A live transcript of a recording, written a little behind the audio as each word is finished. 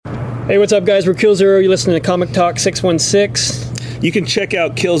Hey, what's up, guys? We're Kill Zero. You're listening to Comic Talk 616. You can check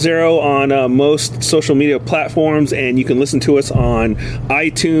out Kill Zero on most social media platforms, and you can listen to us on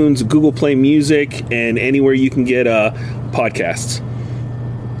iTunes, Google Play Music, and anywhere you can get podcasts.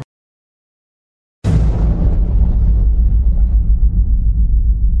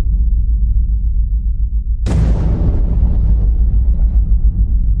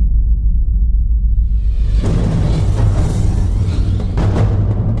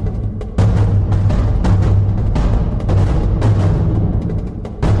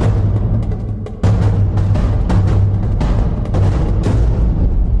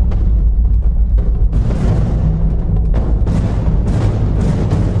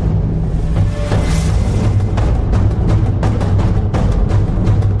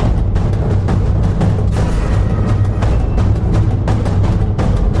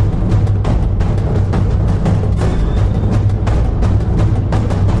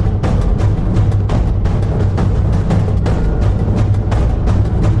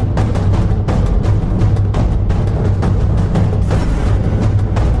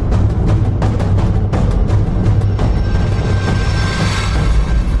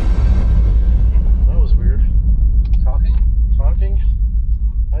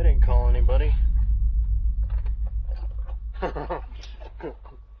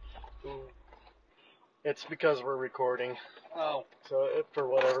 It's because we're recording. Oh. So for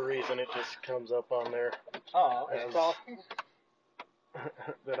whatever reason, it just comes up on there. Oh, as talking?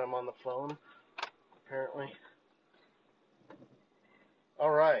 That I'm on the phone, apparently.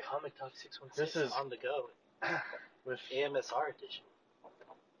 Alright. Comic Talk 616 This is on the go. With AMSR edition.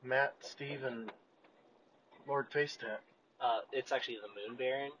 Matt, Steve, and Lord Facetat. It's actually the Moon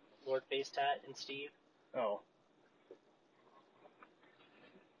Baron, Lord Facetat, and Steve. Oh.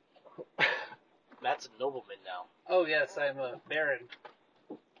 Matt's a nobleman now. Oh yes, I'm a baron.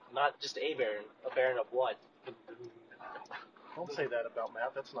 Not just a baron. A baron of what? Don't say that about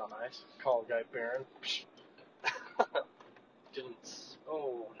Matt. That's not nice. Call a guy Baron. Didn't.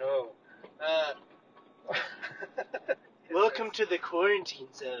 Oh no. Welcome to the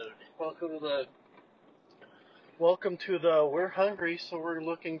quarantine zone. Welcome to the we're hungry, so we're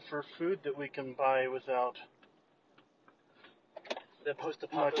looking for food that we can buy without The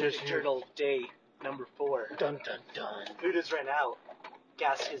post-apocalyptic journal day number 4. dun dun dun. Food is ran out.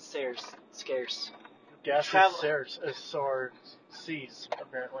 Gas is scarce. Gas Travel- is scarce as SARS seas,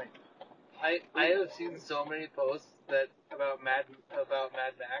 apparently. I have seen so many posts about Mad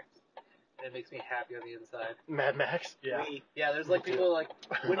Max, and it makes me happy on the inside. Mad Max? Yeah. Yeah, there's like people like,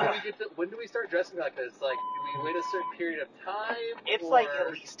 when do we start dressing like this? Like, do we wait a certain period of time? It's or like at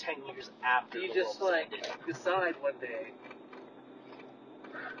least 10 years after do you the just world like ended. decide one day?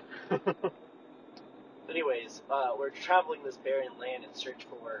 Anyways, we're traveling this barren land in search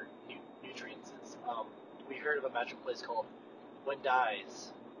for nutrients. We heard of a magical place called When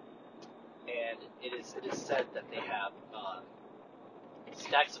Dies, and it is said that they have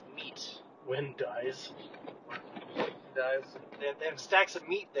stacks of meat. When dies. They have stacks of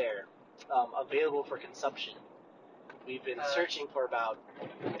meat there, available for consumption. We've been searching for about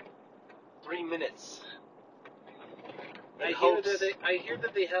 3 minutes. I hear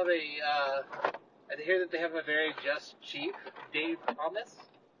that they have a very just chief, Dave Thomas.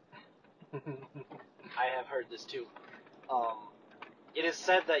 I have heard this too. It is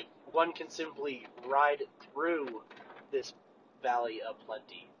said that one can simply ride through this valley of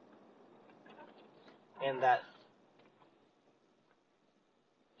plenty, and that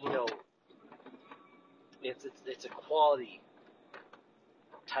it's a quality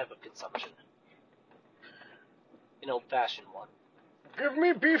type of consumption, an old-fashioned one. Give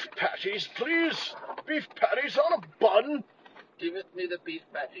me beef patties, please. Beef patties on a bun. Give me the beef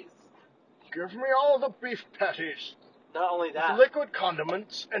patties. Give me all the beef patties. Not only that, Liquid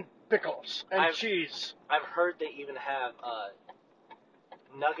condiments and pickles and cheese. I've heard they even have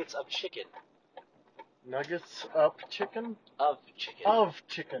nuggets of chicken. Nuggets up chicken? Of chicken. Of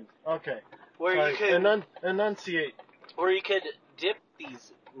chicken. Okay. Where Sorry. you could enunciate. Where you could dip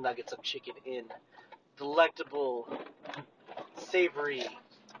these nuggets of chicken in delectable, savory,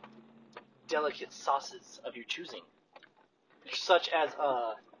 delicate sauces of your choosing, such as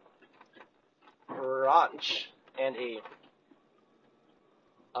ranch and a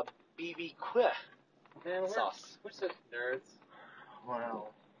BBQ sauce. We're such nerds.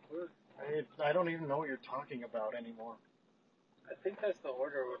 Wow. I don't even know what you're talking about anymore. I think that's the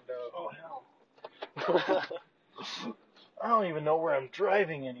order window. Oh, hell. I don't even know where I'm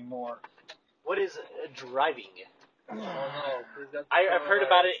driving anymore. What is driving? Oh no. I've heard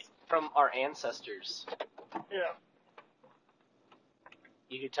about it from our ancestors. Yeah.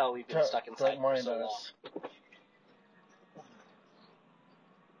 You can tell we've been stuck inside Don't for mind so long. us.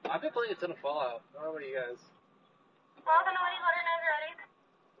 I've been playing a ton of Fallout. I don't know about you guys. Well, then when you order whenever you're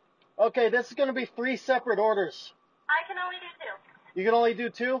ready. Okay, this is going to be 3 separate orders. I can only do 2. You can only do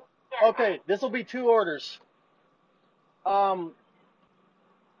 2? Yes. Okay, this will be 2 orders.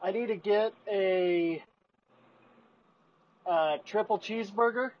 I need to get a triple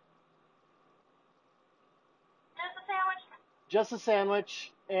cheeseburger, Just a sandwich. just a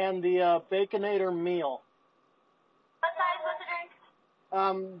sandwich, and the Baconator meal. What size was the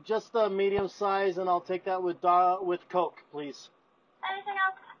drink? Just the medium size, and I'll take that with Coke, please. Anything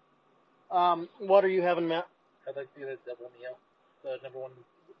else? What are you having, Matt? I'd like to get a double meal. The number 1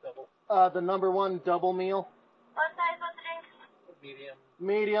 double. The number 1 double meal, What size was the drink? Medium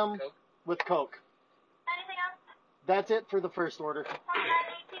medium Coke. with Coke. Anything else? That's it for the first order.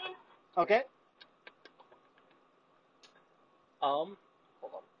 29.18. Okay. Hold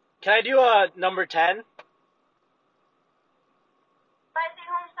on. Can I do number 10? Spicy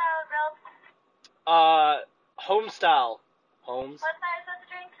home style grilled. Home style. Homes. What size was the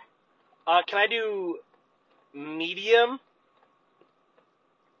drink? Can I do medium?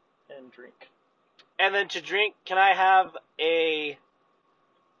 And drink. And then to drink, can I have a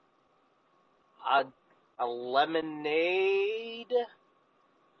lemonade?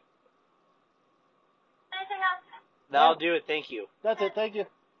 Anything else? That'll do it, thank you. That's it. Thank you.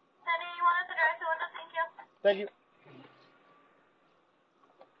 Sandy, you want us to drive to window? Thank you. Thank you.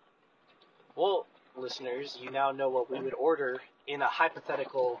 Well, listeners, you now know what we would order in a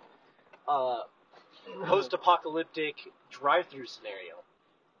hypothetical post-apocalyptic drive-through scenario.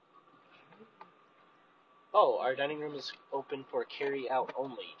 Oh, our dining room is open for carry-out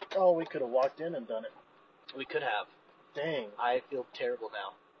only. Oh, we could have walked in and done it. We could have. Dang. I feel terrible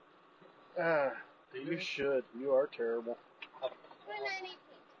now. You should. You are terrible. 29.18.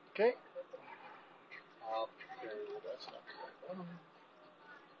 Okay. Sure. That's not correct.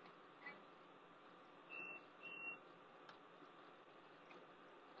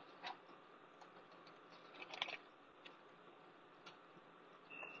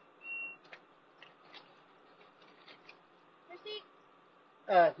 Receipt.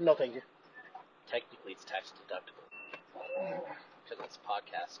 No, thank you. Technically, it's tax deductible because it's a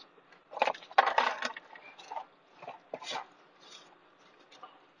podcast.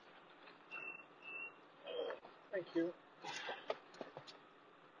 Thank you.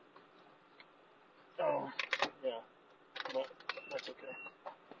 Oh, yeah. But that's okay.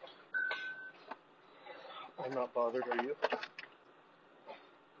 I'm not bothered, are you?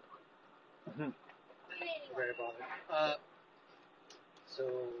 Very bothered. So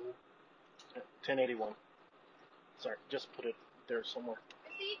 1081. Sorry, just put it there somewhere.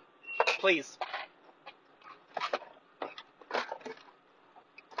 Receipt. Please.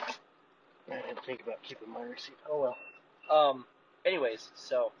 I didn't think about keeping my receipt. Oh well. Anyways,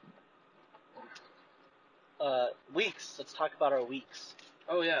 so weeks. Let's talk about our weeks.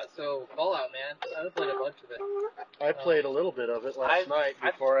 oh yeah, so Fallout, man. I've played a bunch of it. I played a little bit of it last night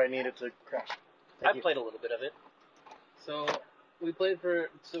before I needed to crash. I played a little bit of it. So we played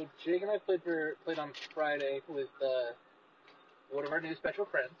so Jake and I played on Friday with one of our new special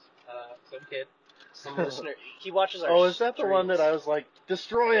friends, some kid. Some listener, he watches our. Oh, is that the one streams. that I was like,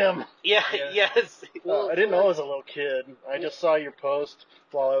 destroy him? Yeah. Yeah. Yes. Well, I didn't know I was a little kid. I just saw your post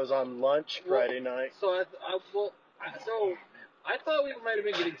while I was on lunch Friday night. So I thought we might have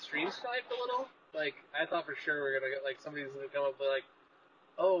been getting stream sniped a little. Like I thought for sure we were gonna get like somebody's gonna come up with like,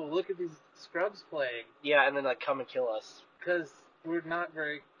 oh look at these scrubs playing, Yeah, and then like come and kill us. because we're not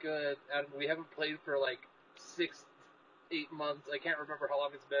very good and we haven't played for like 6-8 months. I can't remember how long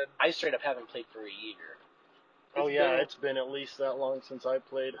it's been. I straight up haven't played for a year. Oh yeah, it's been at least that long since I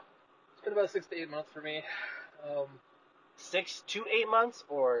played. It's been about 6 to 8 months for me. 6 to 8 months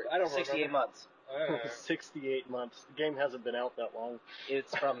or I don't 68 remember. months. 68 months. The game hasn't been out that long.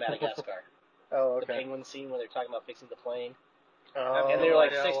 It's from Madagascar. Oh, The okay. penguin scene where they're talking about fixing the plane. Oh, And they're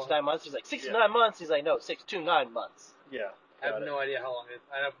like yeah, 6 well- to 9 months. He's like 6 Yeah. to 9 months. He's like no, 6 to 9 months. yeah. I have got it. no idea how long it.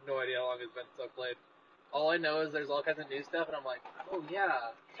 I have no idea how long it's been since I played. All I know is there's all kinds of new stuff, and I'm like, oh yeah,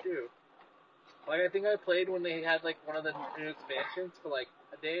 true. Like I think I played when they had like one of the new expansions for like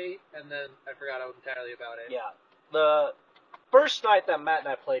a day, and then I forgot entirely about it. Yeah. The first night that Matt and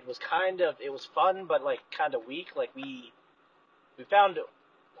I played was it was fun, but like kind of weak. Like we found.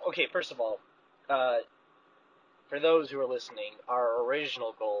 Okay, first of all, for those who are listening, our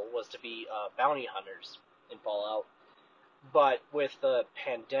original goal was to be bounty hunters in Fallout, but with the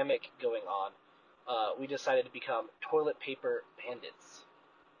pandemic going on, we decided to become toilet paper bandits.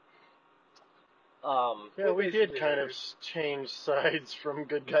 Yeah, we did basically kind are. of change sides from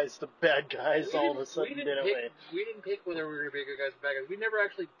good guys to bad guys all of a sudden, didn't we? We didn't pick whether we were going to be good guys or bad guys. We never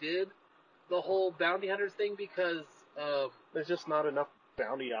actually did the whole bounty hunters thing because, There's just not enough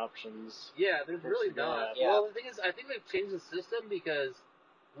bounty options. yeah, there's What's really that? not. Yeah. Well, the thing is, I think they've changed the system because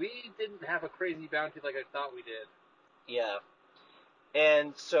we didn't have a crazy bounty like I thought we did. Yeah.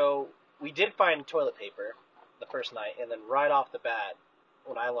 And so we did find toilet paper the first night, and then right off the bat,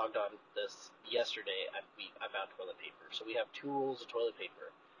 when I logged on this yesterday, I found toilet paper. So we have 2 rolls of toilet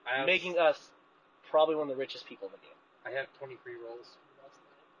paper, I have, making us probably one of the richest people in the game. I have 23 rolls.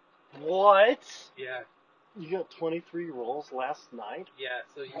 What? Yeah, You got 23 rolls last night? yeah.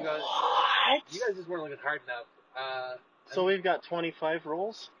 So you guys just weren't looking hard enough. So we've got 25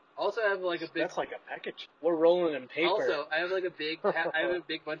 rolls? Also, I have like a big. That's like a package. We're rolling in paper. Also, I have like a big. I have a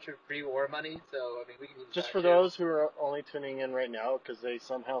big bunch of pre-war money, so I mean we can use Just that for too. those who are only tuning in right now because they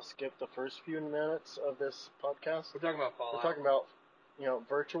somehow skipped the first few minutes of this podcast, We're talking about Fallout. we're talking about,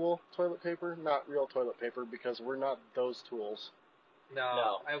 virtual toilet paper, not real toilet paper, because we're not those tools.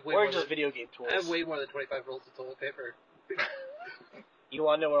 No, I have way we're more just than, video game tools. I have way more than 25 rolls of toilet paper. You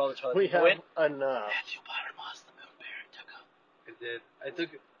want to know where all the toilet We paper have went? enough. Matthew Pottermoss, the Moon Baron, took him. I did. I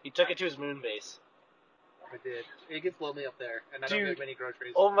took. He took it to his moon base. I did. It gets lonely up there, and I Dude. don't get many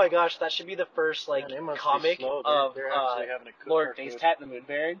groceries. Oh my gosh, that should be the first Man, they must be comic slow. of They're actually having to cook Lord our Face food. Tat and the Moon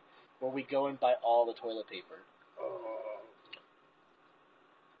Baron, where we go and buy all the toilet paper.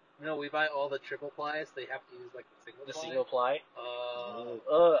 No, we buy all the triple plies. They have to use like the single. The ply. single ply.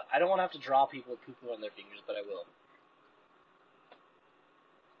 I don't want to have to draw people with poo-poo on their fingers, but I will.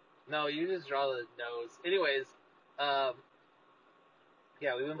 No, you just draw the nose. Anyways,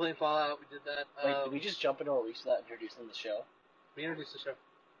 yeah, we've been playing Fallout. We did that. Wait, did we just jump into a week without introducing the show? We introduced the show.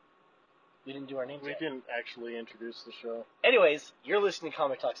 We didn't do our names We yet. didn't actually introduce the show. Anyways, you're listening to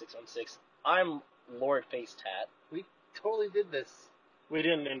Comic Talk 616. I'm Lord Face Tat. We totally did this. We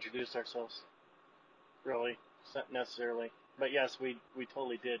didn't introduce ourselves. Really. Not necessarily. But yes, we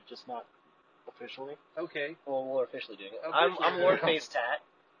totally did, just not officially. Okay. Well, we're officially doing it. Officially I'm doing Lord it. Face Tat.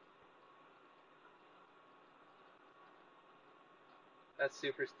 That's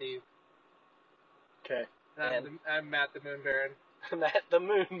Super Steve. Okay. And I'm Matt the Moon Baron. Matt the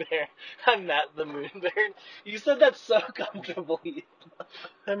Moon Baron. I'm Matt the Moon Baron. You said that so comfortably.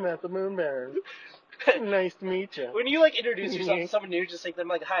 I'm at the Moon Baron. Nice to meet you. When you introduce yourself to someone new, just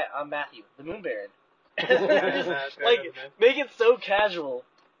them hi, I'm Matthew, the Moon Baron. Just, make it so casual.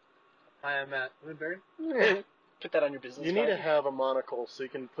 Hi, I'm Matt Moon Baron. Put that on your business You need card. to have a monocle so you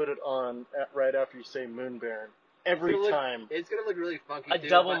can put it on right after you say Moon Baron. Every It's gonna look- time. It's gonna look really funky. a too,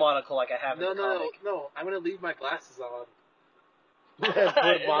 double but- monocle like I have No, in the no, comic. no. I'm gonna leave my glasses on. Put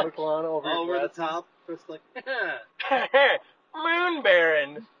a monocle on over your Over the glasses. top. Just like, Moon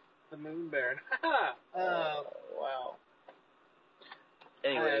Baron. the Moon Baron. Wow.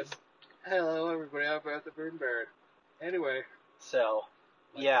 Anyways, Hello, everybody. I'm at the Moon Baron. Anyway. so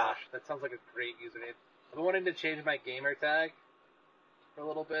My yeah, gosh, that sounds like a great username. I've been wanting to change my gamer tag for a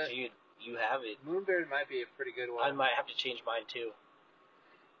little bit. dude, you have it. Moon Baron might be a pretty good one. I might have to change mine too.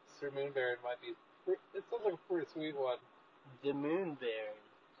 Sir Moon Baron might be. It sounds like a pretty sweet one. The Moon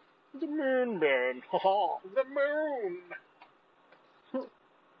Baron. The Moon Baron. Ha The moon.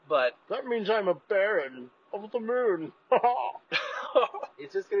 But That means I'm a baron of the moon. Ha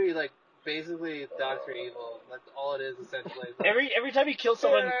It's just gonna be basically Dr. Evil. That's all it is essentially. every time you kill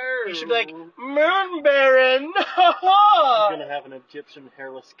someone, you should be like, Moon Baron. You're gonna have an Egyptian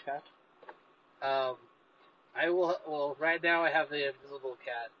hairless cat. I will. Well, right now I have the invisible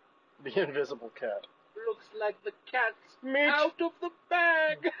cat. The invisible cat. Looks like the cat's Meet, out of the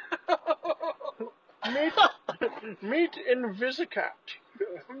bag. meet Invisicat.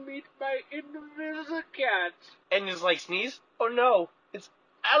 Meet my invisible cat. And just sneeze. Oh no, it's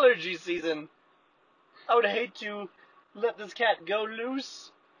allergy season. I would hate to let this cat go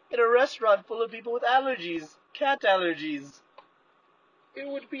loose in a restaurant full of people with allergies. Cat allergies. It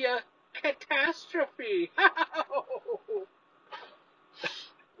would be a catastrophe.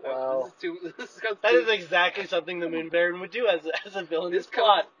 Wow. That is exactly something the Moon Baron would do as a villain in this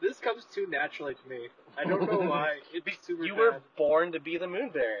plot. This comes too naturally to me. I don't know why. It's super You bad. were born to be the Moon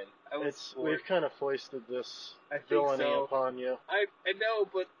Baron. I was bored. We've kind of foisted this I think villainy so. upon you. I know,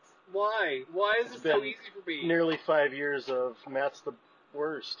 but why? Why is It's it so been easy for me? Nearly 5 years of Matt's the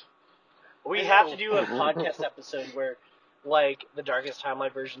worst. We I have know. to do a podcast episode where, the Darkest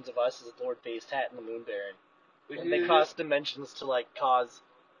Timeline versions of us is Lord Face Tat and the Moon Baron. We And need they to cross dimensions to, cause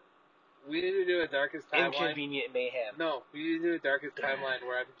We need to do a darkest timeline. inconvenient mayhem. No, we need to do a darkest timeline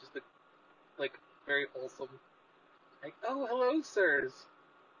where I'm just very wholesome. Oh, hello, sirs.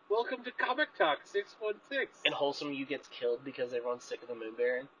 Welcome to Comic Talk 616. And Wholesome You gets killed because everyone's sick of the Moon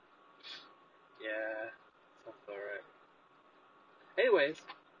Baron. Yeah, sounds about right. Anyways,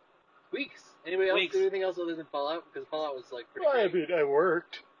 weeks. Anybody else Weeks. do anything else other than Fallout? Because Fallout was like pretty Well, I great. mean, I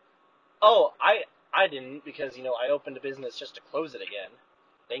worked. Oh, I didn't because, I opened a business just to close it again.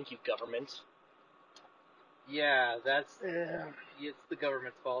 Thank you, government. Yeah, that's Yeah. it's the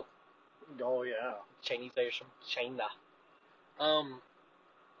government's fault. Oh, yeah. Chinese players from China.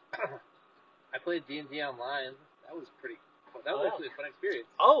 I played D&D online. That was pretty fun. That was Oh, actually a fun experience.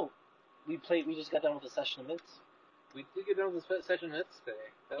 Oh, we just got done with a session of Myths. We did get done with the session minutes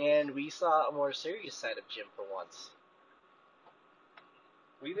today. And we saw a more serious side of Jim for once.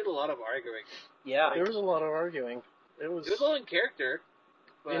 We did a lot of arguing. Yeah. There was a lot of arguing. It was It was all in character,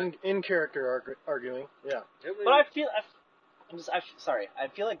 but in character arguing. Yeah. it was, But I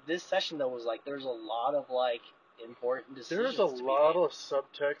feel like this session though was like there's a lot of like important decisions. There's a to be lot made. of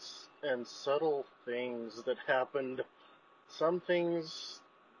subtext and subtle things that happened. Some things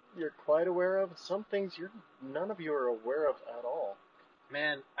you're quite aware of. Some things none of you are aware of at all.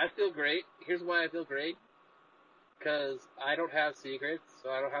 man, I feel great. Here's why I feel great. Because I don't have secrets,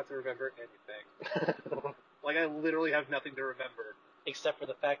 so I don't have to remember anything. Like, I literally have nothing to remember. Except for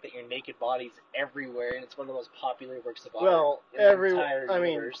the fact that your naked body's everywhere, and it's one of the most popular works of art. Well, in the entire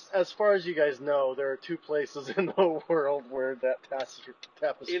universe. as far as you guys know, there are two places in the world where that tapestry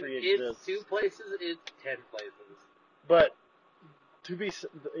If exists. it's 2 places, it's 10 places. But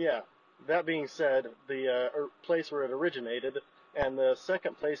that being said, the place where it originated and the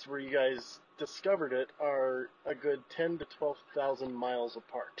second place where you guys discovered it are a good 10 to 12,000 miles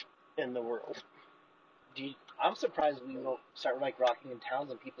apart in the world. I'm surprised we don't start like rocking in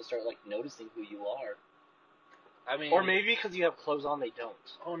towns and people start like noticing who you are. I mean, Or maybe because you have clothes on, they don't.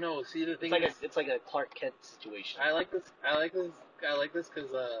 oh no, see the thing It's like a Clark Kent situation. I like this because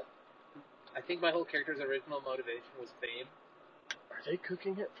I think my whole character's original motivation was fame. Are they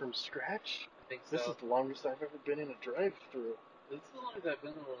cooking it from scratch? I think so. This is the longest I've ever been in a drive-through. This is the longest I've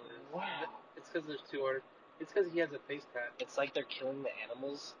been in one of these. Wow. It's because there's 2 orders. It's because he has a face tat. It's like they're killing the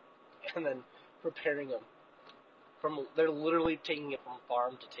animals and then preparing them. They're literally taking it from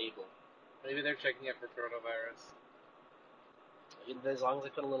farm to table. Maybe they're checking it for coronavirus. As long as they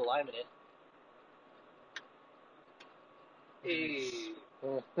put a little lime in it. Hey.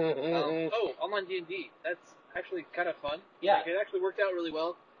 Mm-hmm. Online D&D. That's actually kind of fun. Yeah. Like, it actually worked out really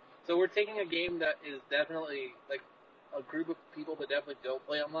well. So we're taking a game that is definitely like a group of people that definitely don't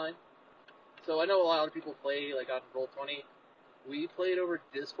play online. So I know a lot of people play like on Roll20. We played over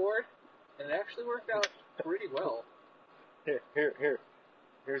Discord, and it actually worked out pretty well.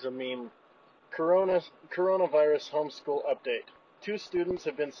 Here's a meme. Coronavirus homeschool update. 2 students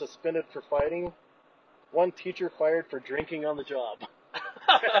have been suspended for fighting. 1 teacher fired for drinking on the job.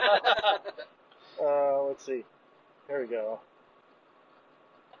 Let's see. Here we go.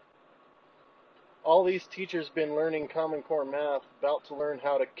 All these teachers been learning Common Core math, about to learn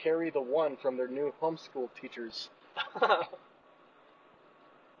how to carry the 1 from their new homeschool teachers.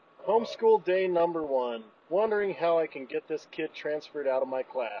 Homeschool day number 1. Wondering how I can get this kid transferred out of my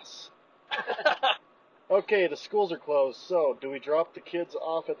class. Okay, the schools are closed, so do we drop the kids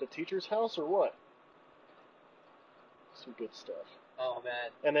off at the teacher's house or what? Some good stuff. Oh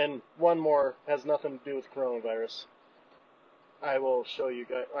man. And then one more has nothing to do with coronavirus. I will show you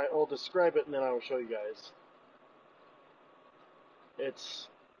guys. I will describe it and then I will show you guys.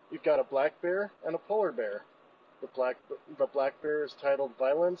 You've got a black bear and a polar bear. The black bear is titled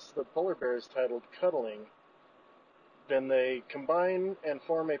Violence. The polar bear is titled Cuddling. Then they combine and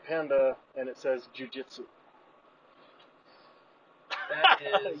form a panda, and it says Jujitsu. That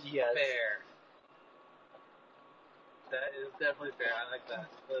is Yes. fair. That is definitely fair. I like that.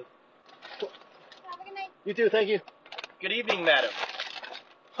 Have a good night. You too, thank you. Good evening, madam.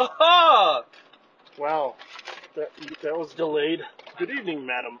 Ha ha! Wow, that was delayed. Good evening,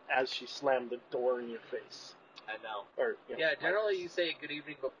 madam, as she slammed the door in your face. I know. Or, Yeah, generally you say good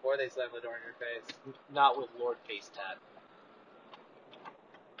evening before they slam the door in your face. Not with Lord Facetat.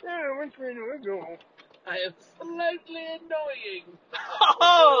 Yeah, which way do I go? I am slightly annoying.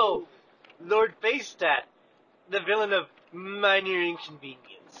 Oh! Lord Facetat, the villain of Minor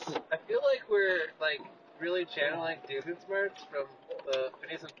Inconvenience. I feel like we're like really channeling Doofenshmirtz from the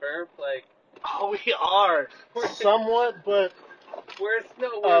Phineas and Ferb. Like Oh, we are. Somewhat, but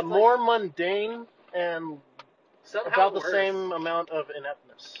we're more mundane and somehow about the worse. same amount of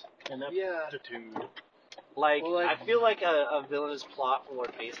ineptness. Yeah. Ineptitude. Like, Well, like- I feel like a villainous plot from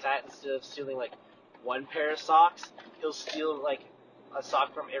Lord Facetat, instead of stealing, like, 1 pair of socks, he'll steal, like, a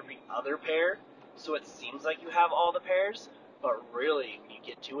sock from every other pair, so it seems like you have all the pairs, but really, when you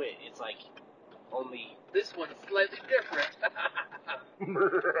get to it, it's like only. This one's slightly different.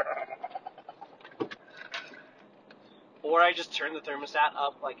 Or I just turn the thermostat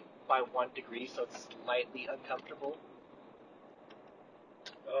up like by 1 degree so it's slightly uncomfortable.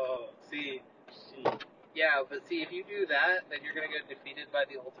 Oh, see. Yeah, but see, if you do that, then you're gonna get defeated by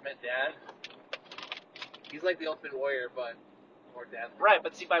the ultimate dad. He's like the ultimate warrior, but more dad. Right,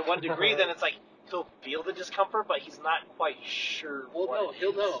 but see, by 1 degree, then it's like he'll feel the discomfort, but he's not quite sure. Well, what no, it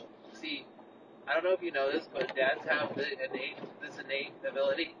he'll is. know. See, I don't know if you know this, but dads have this innate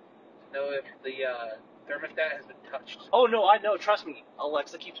ability to know if the thermostat has been touched. Oh no, I know. Trust me.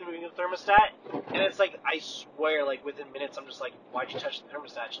 Alexa keeps moving the thermostat, and it's like I swear, like within minutes, I'm just like, "Why'd you touch the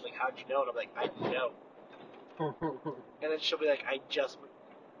thermostat?" She's like, "How'd you know?" And I'm like, "I know." And then she'll be like, "I just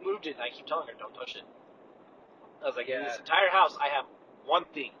moved it." And I keep telling her, "Don't touch it." I was like, "In this entire house, I have one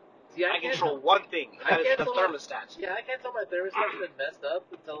thing. See, I control one thing, and that is the thermostat." Yeah, I can't tell my thermostat's been messed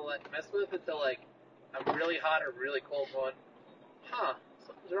up until like I'm really hot or really cold. Going,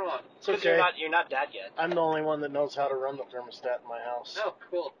 something's wrong. It's Because okay. you're not dad yet. I'm the only one that knows how to run the thermostat in my house. Oh,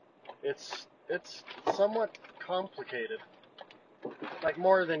 cool. It's somewhat complicated. Like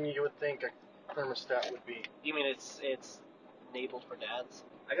more than you would think a thermostat would be. You mean it's enabled for dads?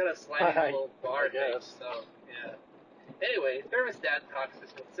 I got a sliding little bar I thing, guess. so yeah. Anyway, thermostat talk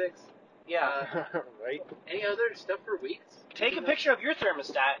 616. Yeah. Right? Any other stuff for weeks? Take a picture of your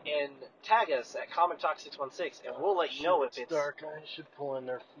thermostat and tag us at Comic Talk 616, and we'll let you know if it's dark. I should pull in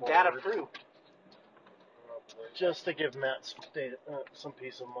there dad forward. approved. Just to give Matt some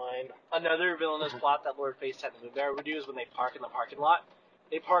peace of mind. Another villainous plot that Lord Face had to move there would do is when they park in the parking lot,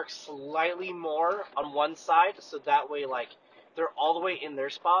 they park slightly more on one side, so that way, like, they're all the way in their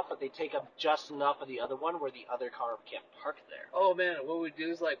spot, but they take up just enough of the other one where the other car can't park there. Oh man, what we do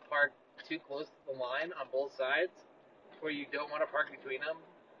is like park too close to the line on both sides, where you don't want to park between them.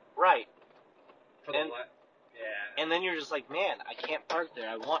 Right. For the And- yeah. And then you're just like, man, I can't park there,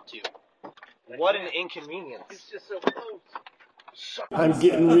 I want to. What an inconvenience. It's just so close. I'm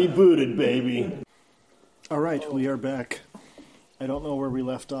getting rebooted, baby. All right, we are back. I don't know where we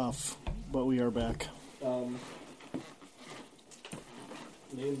left off, but we are back. Moon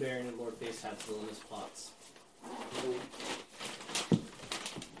Baron and Lord Face have villainous plots.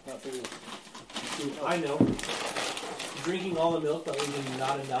 I know. Drinking all the milk, but leaving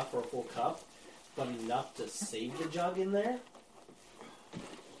not enough for a full cup, but enough to save the jug in there.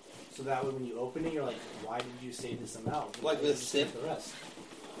 So that way when you open it, you're like, why did you save this amount? Like Why with did you save sip? the rest.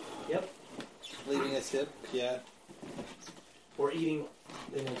 Yep. Leaving a sip, yeah. Or eating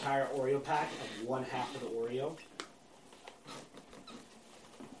an entire Oreo pack of one half of the Oreo.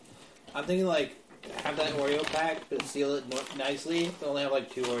 I'm thinking like have that Oreo pack, but seal it nicely. But only have like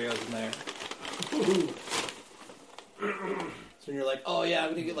 2 Oreos in there. So when you're like, oh yeah, I'm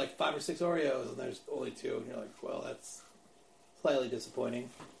gonna get like 5 or 6 Oreos, and there's only 2, and you're like, well, that's slightly disappointing.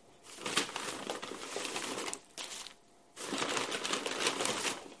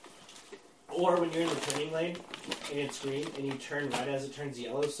 Or when you're in the turning lane and it's green and you turn red as it turns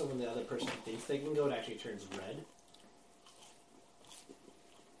yellow, so when the other person thinks they can go, it actually turns red.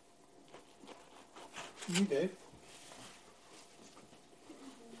 Okay.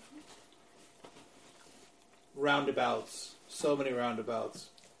 Roundabouts. So many roundabouts.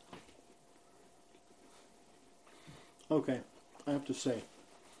 Okay, I have to say,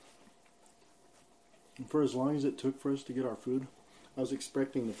 for as long as it took for us to get our food, I was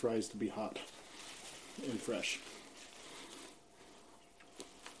expecting the fries to be hot and fresh.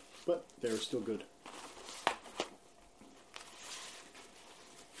 But they're still good.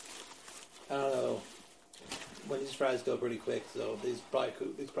 I don't know. Wendy's fries go pretty quick, so these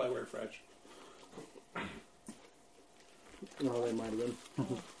probably weren't fresh. No, they might have been.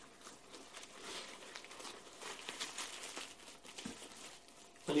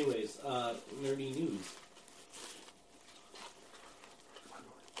 Anyways, nerdy news.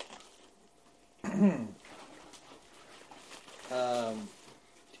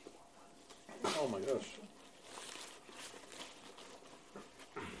 Oh my gosh.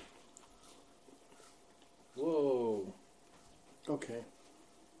 Whoa. Okay.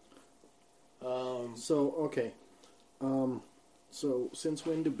 Okay. So since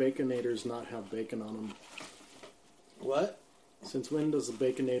when do Baconators not have bacon on them? What? Since when does the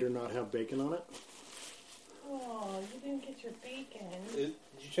Baconator not have bacon on it? Oh, you didn't get your bacon. Did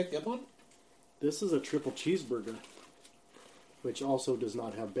you check the other one? This is a triple cheeseburger, which also does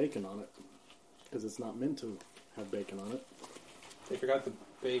not have bacon on it, because it's not meant to have bacon on it. They forgot the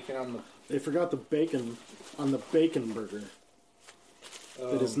bacon on the... They forgot the bacon on the bacon burger.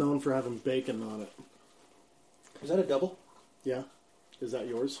 That is known for having bacon on it. Is that a double? Yeah? Is that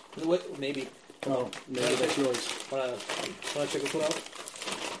yours? What? Maybe. Oh, maybe that's yours. Wanna check this one out?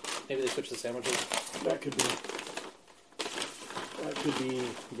 Maybe they switched the sandwiches. That could be. That could be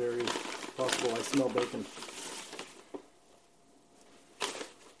very possible. I smell bacon.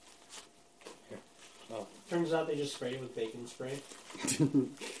 Oh. Turns out they just sprayed it with bacon spray.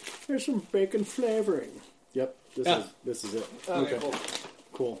 There's some bacon flavoring. Yep, this is it. Okay, cool.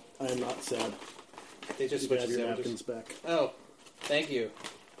 Cool. I am not sad. They just You switched have the your sandwiches. napkins back. Oh, thank you.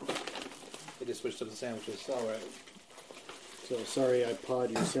 They just switched up the sandwiches. All right. So sorry I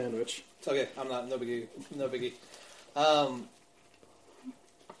pawed your sandwich. It's okay. I'm not. No biggie. No biggie.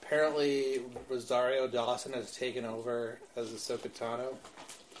 Apparently, Rosario Dawson has taken over as Ahsoka Tano.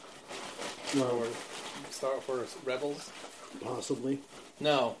 Well, For Rebels. possibly.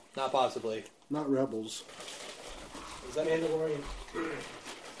 No, not possibly. Not Rebels. Is that Mandalorian?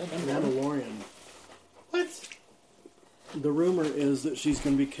 Mandalorian. What? The rumor is that she's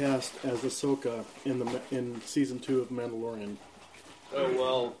going to be cast as Ahsoka in season 2 of Mandalorian. Oh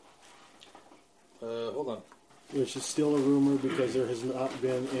well. Hold on. Which is still a rumor because there has not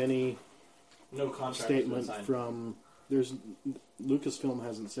been any No contract statement signed. from. Lucasfilm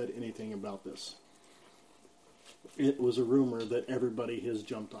hasn't said anything about this. It was a rumor that everybody has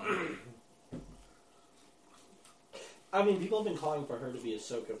jumped on. I mean, people have been calling for her to be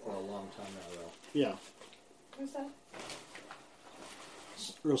Ahsoka for a long time now, though. Yeah, Who's that?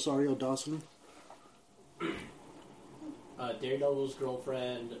 Rosario Dawson. Daredevil's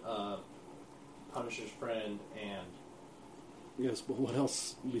girlfriend, Punisher's friend, and Yes, but what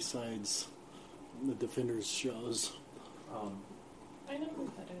else besides the Defenders shows? I know who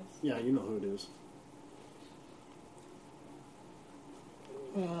that is. Yeah, you know who it is.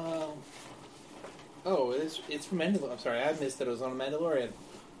 Oh, it's from Mandalorian. I'm sorry, I missed that it was on Mandalorian.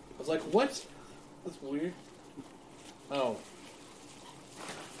 I was like, what? That's weird. Oh.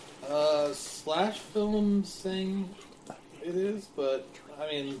 Slash Film saying it is, but, I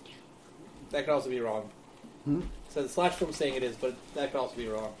mean, that could also be wrong. So Slash Film saying it is, but that could also be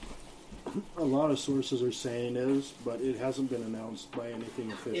wrong. A lot of sources are saying it is, but it hasn't been announced by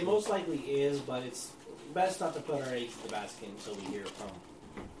anything official. it most likely is, but it's best not to put our eggs in the basket until we hear from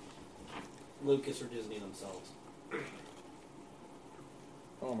Lucas or Disney themselves.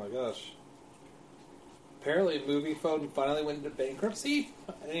 Oh my gosh. Apparently Movie Phone finally went into bankruptcy?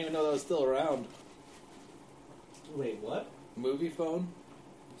 I didn't even know that was still around. Wait, what? Movie Phone?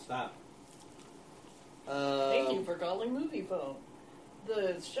 Stop. Thank you for calling Movie Phone.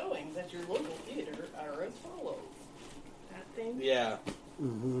 The showings at your local theater are as follows. That thing? Yeah.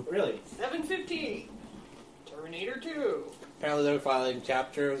 Mm-hmm. Really? 7:15. Terminator 2. Apparently they're filing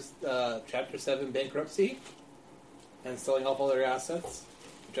Chapter 7 bankruptcy and selling off all their assets,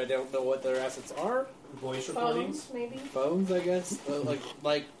 which I don't know what their assets are. Voice recordings? Phones, maybe? Phones, I guess.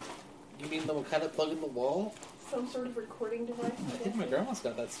 like, you mean the kind that plug in the wall? Some sort of recording device. I think my grandma's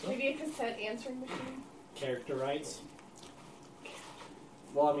got that stuff. Maybe a cassette answering machine. Character rights?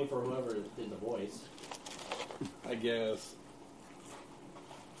 Well, I mean, for whoever did the voice. I guess.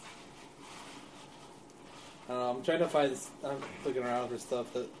 I'm trying to find. I'm looking around for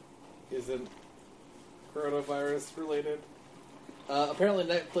stuff that isn't coronavirus related. Apparently,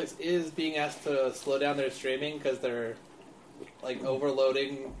 Netflix is being asked to slow down their streaming because they're like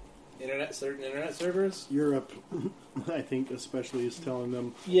overloading certain internet servers. Europe, I think, especially is telling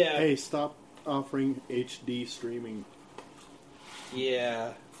them, Yeah. hey, stop offering HD streaming.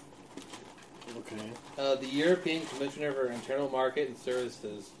 Yeah. Okay. The European Commissioner for Internal Market and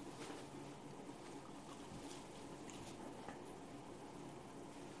Services.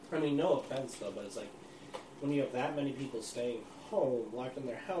 I mean, no offense, though, but it's like, when you have that many people staying home, locked in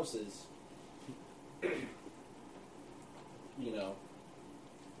their houses, you know.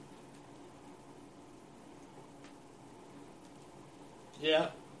 Yeah.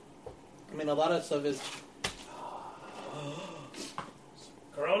 I mean, a lot of stuff is...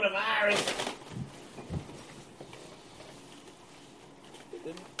 Coronavirus!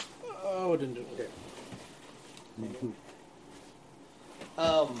 Oh, it didn't do it. Okay.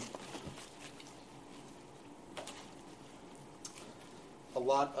 A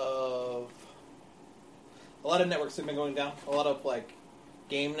lot of networks have been going down. A lot of like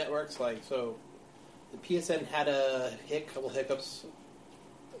game networks, like so. The PSN had a couple hiccups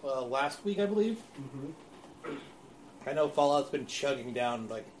last week, I believe. Mm-hmm. I know Fallout's been chugging down.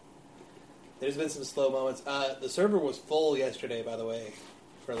 Like, there's been some slow moments. The server was full yesterday, by the way,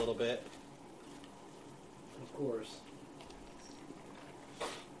 for a little bit. Of course.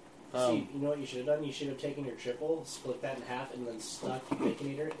 Um, See, you know what you should have done? You should have taken your triple, split that in half, and then stuck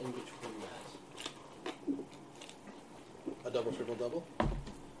Baconator in between that. A double, triple, double.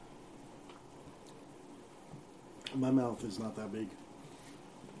 My mouth is not that big.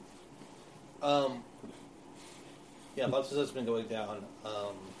 Yeah, lots of stuff's been going down.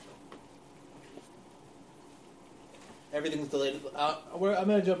 Everything's delayed. I'm going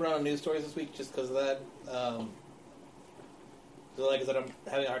to jump around on news stories this week just because of that. Like I said, I'm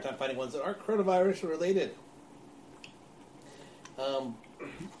having a hard time finding ones that aren't coronavirus related.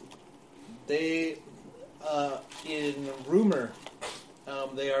 They, in rumor,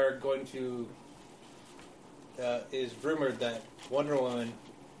 they are going to. Is rumored that Wonder Woman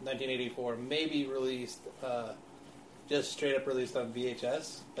 1984 may be released, just straight up released on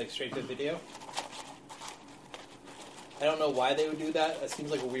VHS, like straight to video. I don't know why they would do that. It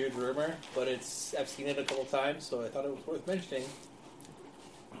seems like a weird rumor, but I've seen it a couple times, so I thought it was worth mentioning.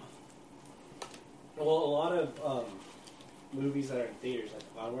 Well, a lot of movies that are in theaters, like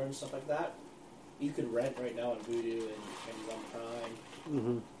Onward and stuff like that, you could rent right now on Vudu and Amazon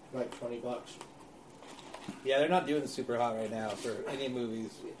Prime, like $20. Yeah, they're not doing super hot right now for any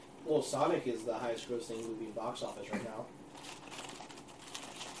movies. Well, Sonic is the highest grossing movie in box office right now.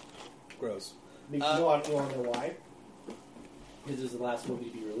 Gross. Because you want to know why? Because it's the last movie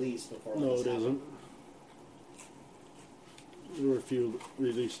to be released before all No, this it happened. isn't. There were a few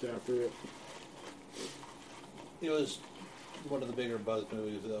released after it. It was one of the bigger buzz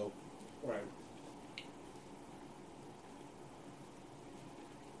movies, though. Right.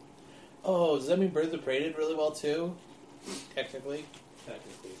 Oh, does that mean Birds of Prey did really well, too? Technically?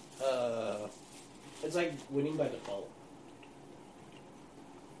 Technically. It's like winning by default.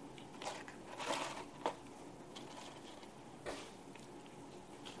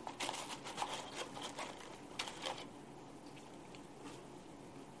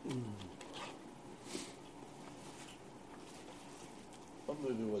 What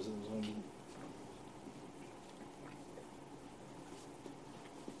movie was it?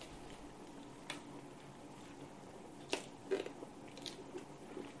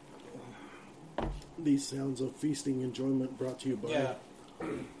 These sounds of feasting enjoyment brought to you by... Yeah.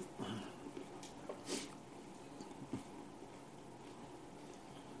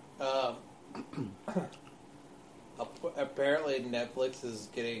 Apparently Netflix is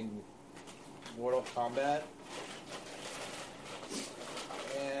getting Mortal Kombat,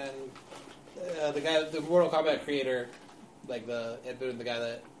 and the Mortal Kombat creator, like Ed Boon, the guy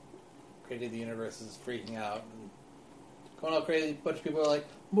that created the universe, is freaking out and going all crazy. A bunch of people are like,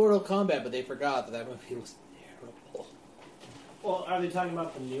 Mortal Kombat, but they forgot that movie was terrible. Well, are they talking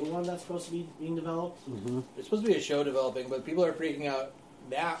about the new one that's supposed to be being developed? Mm-hmm. There's supposed to be a show developing, but people are freaking out.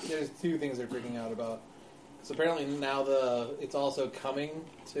 Now, there's two things they're freaking out about. So apparently now it's also coming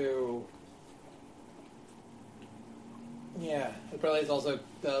to... Yeah, apparently it's also...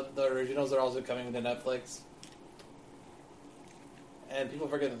 The originals are also coming to Netflix. And people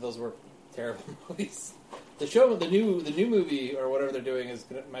forget that those were terrible movies. The new movie, or whatever they're doing,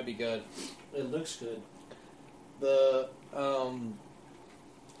 might be good. It looks good.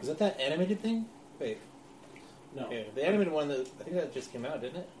 Is that animated thing? Wait. No. Yeah, the animated one, I think that just came out,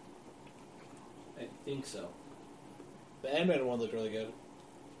 didn't it? I think so. The animated one looked really good.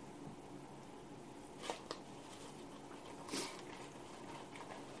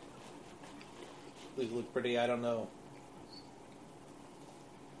 These look pretty, I don't know.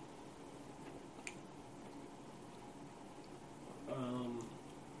 I'm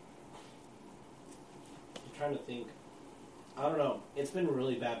trying to think. I don't know. It's been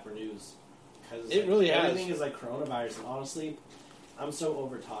really bad for news. Because It really has. Everything is like coronavirus, and honestly, I'm so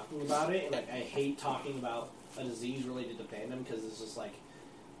over talking about it, and like I hate talking about a disease related to fandom because it's just like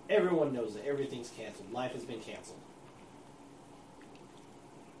everyone knows that everything's canceled. Life has been canceled.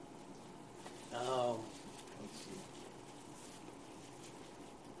 Let's see.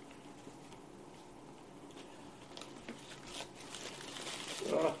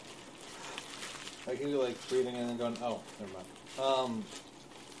 I can do like breathing and then going, oh, never mind.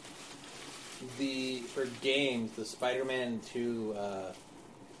 For games, the Spider-Man 2,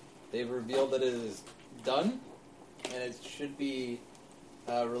 they've revealed that it is done, and it should be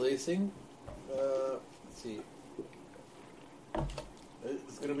releasing. Let's see.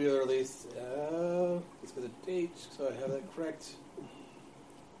 It's going to be released, let's get the date so I have that correct.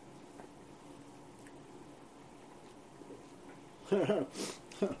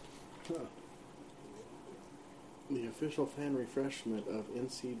 The official fan refreshment of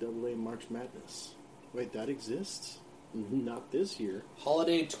NCAA March Madness. Wait, that exists? Not this year.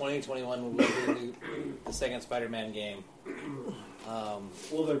 Holiday 2021 will be the second Spider-Man game.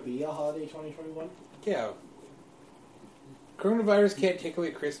 Will there be a holiday 2021? Yeah. Coronavirus can't take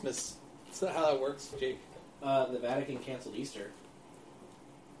away Christmas. Is that how that works, Jake? The Vatican canceled Easter.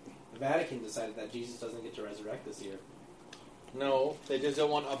 The Vatican decided that Jesus doesn't get to resurrect this year. No, they just don't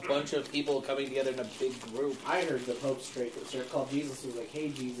want a bunch of people coming together in a big group. I heard the Pope straight called Jesus and was like, "Hey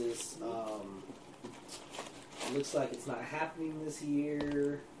Jesus, it looks like it's not happening this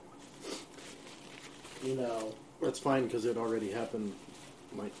year. You know." That's fine because it already happened.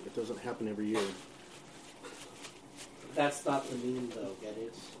 Like it doesn't happen every year. That's not the meme though, get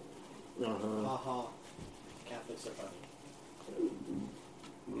it? Uh-huh. Haha. Catholics are funny.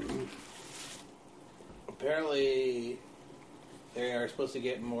 Apparently, they are supposed to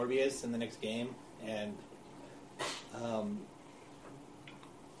get Morbius in the next game, and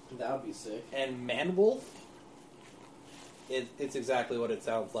that would be sick. And Manwolf. It's exactly what it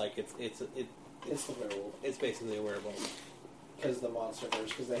sounds like. It's the werewolf. It's basically a werewolf. Because the MonsterVerse,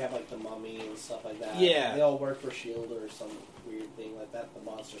 because they have like the Mummy and stuff like that. Yeah, they all work for Shield or some weird thing like that. The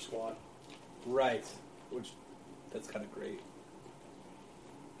Monster Squad. Right. That's kind of great.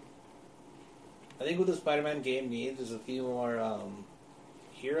 I think what the Spider-Man game needs is a few more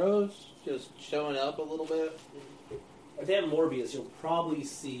heroes just showing up a little bit. If they have Morbius, you'll probably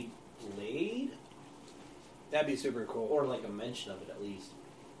see Blade. That'd be super cool. Or like a mention of it at least.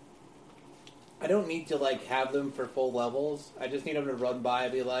 I don't need to like have them for full levels. I just need them to run by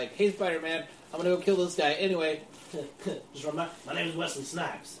and be like, "Hey, Spider-Man, I'm gonna go kill this guy anyway." Just run by. My name is Wesley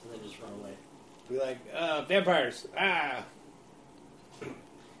Snipes, and then just run away. Be like, vampires,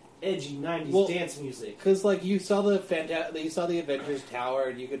 edgy '90s dance music. Because like you saw the Avengers Tower,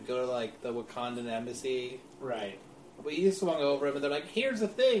 and you could go to like the Wakandan embassy, right? But you swung over him, and they're like, "Here's the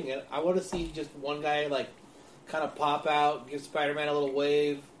thing," and I want to see just one guy like kind of pop out, give Spider-Man a little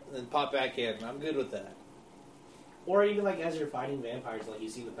wave, and then pop back in. I'm good with that. Or even like as you're fighting vampires, like you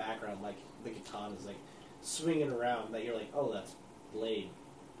see in the background, like the katana is like swinging around. That you're like, "Oh, that's Blade."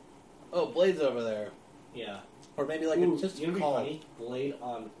 Oh, Blade's over there. Yeah. Or maybe like just you know call funny? Blade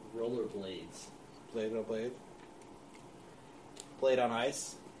on rollerblades. Blade on Blade. Blade on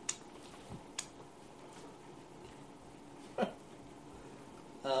ice.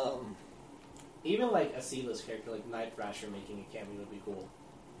 Even like a C-list character like Night Thrasher making a cameo would be cool.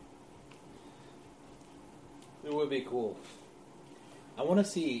 It would be cool. I want to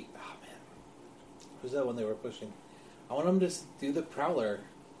see. Oh man, who's that one they were pushing? I want them to do the Prowler.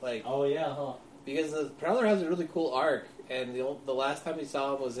 Like, oh yeah, huh? Because the Prowler has a really cool arc, and the last time we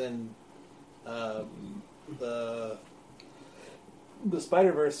saw him was in the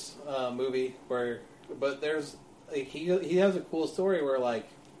Spider-Verse movie. But there's like, he has a cool story where like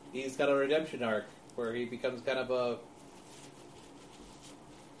he's got a redemption arc where he becomes kind of a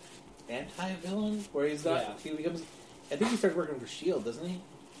anti-villain, where he's not. Yeah. He becomes. I think he starts working for Shield, doesn't he?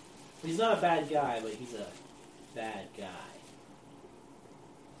 He's not a bad guy, but he's a bad guy.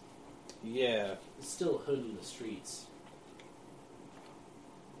 Yeah. He's still a hood in the streets.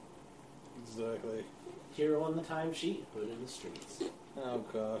 Exactly. Hero on the timesheet, hood in the streets. Oh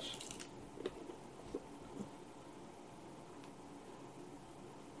gosh.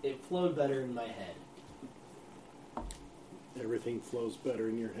 It flowed better in my head. Everything flows better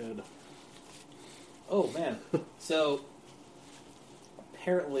in your head. Oh man. So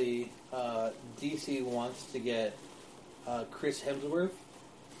apparently DC wants to get Chris Hemsworth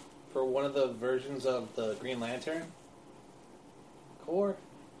for one of the versions of the Green Lantern Corps,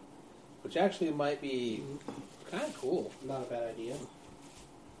 which actually might be kind of cool. Not a bad idea.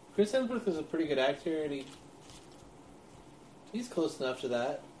 Chris Hemsworth is a pretty good actor, and he's close enough to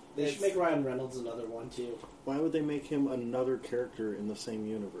that. They should make Ryan Reynolds another one too. Why would they make him another character in the same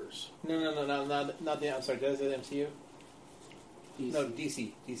universe? No, not the. I'm sorry, did I say the MCU? DC. No,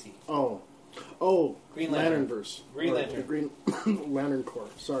 DC. Oh, Green Lanternverse. Green Lantern. The Green Lantern Corps.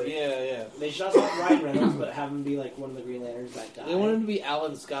 Sorry. Yeah. They should also have Ryan Reynolds, but have him be like one of the Green Lanterns that died. They want him to be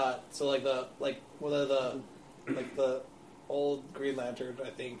Alan Scott, so like one of the old Green Lantern.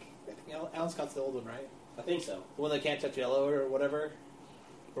 I think Alan Scott's the old one, right? I think so. The one that can't touch yellow or whatever,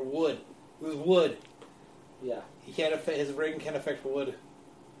 or wood. It was wood. Yeah. He can't affect his ring. Can't affect wood.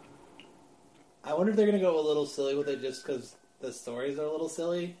 I wonder if they're gonna go a little silly with it, just because the stories are a little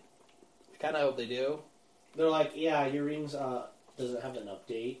silly. I kind of hope they do. They're like, yeah, your rings doesn't have an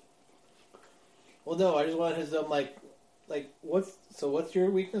update. Well, no, I just want his like what's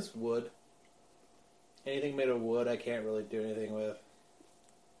your weakness? Wood. Anything made of wood, I can't really do anything with.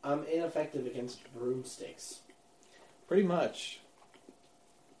 I'm ineffective against broomsticks. Pretty much.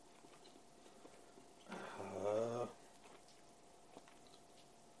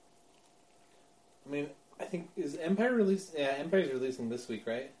 I mean, I think is Empire released? Yeah, Empire's releasing this week,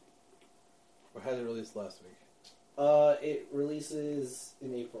 right? Or has it released last week? It releases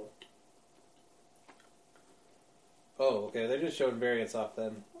in April. Oh, okay. They're just showing variants off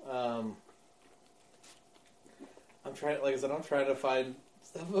then. I'm trying, like I said, I'm trying to find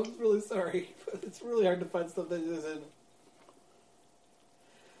stuff. I'm really sorry, but it's really hard to find stuff that isn't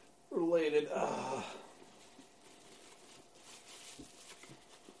related.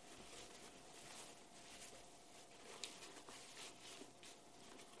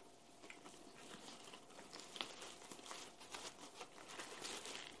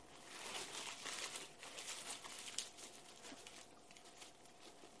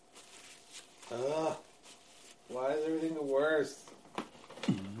 Why is everything the worst?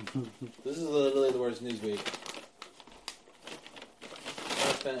 This is literally the worst news week.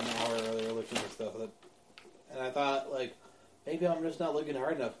 I spent an hour earlier looking for stuff and I thought, like, maybe I'm just not looking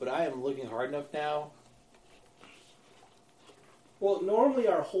hard enough, but I am looking hard enough now. Well, normally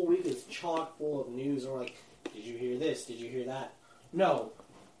our whole week is chock full of news, and we're like, did you hear this? Did you hear that? No.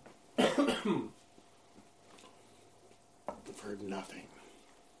 I've heard nothing.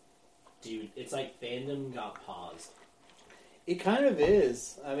 Dude, it's like fandom got paused. It kind of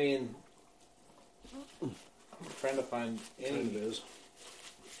is. I mean, I'm trying to find any. Kind of is.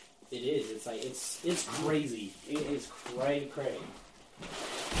 It is. It's like it's crazy. It is cray.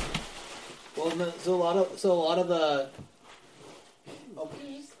 Well, so a lot of the. Did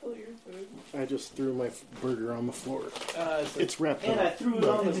you just spill your food? I just threw my burger on the floor. It's wrapped and up. I threw it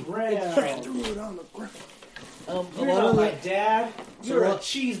on the ground. I threw it on the ground. You're not my dad. You're a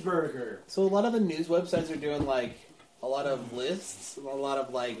cheeseburger. So a lot of the news websites are doing like a lot of lists, a lot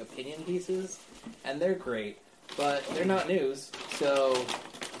of like opinion pieces, and they're great, but they're not news. So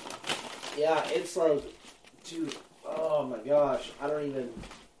yeah, it's like, dude, oh my gosh, I don't even.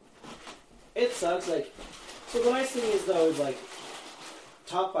 It sucks. Like, so the nice thing is though is like,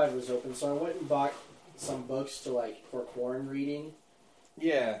 Top 5 was open, so I went and bought some books to like for corn reading.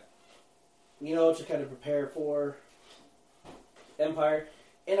 Yeah. You know, to kind of prepare for Empire.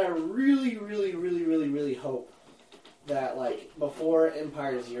 And I really, really, really, really, really hope that, like, before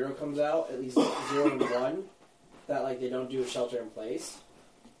Empire 0 comes out, at least 0 and 1, that, like, they don't do a shelter in place.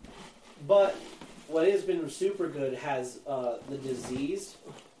 But what has been super good has the disease,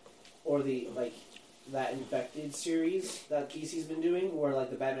 or the, like, that infected series that DC's been doing, where, like,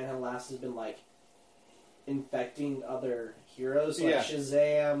 the Batman Who Laughs has been, like, infecting other heroes, like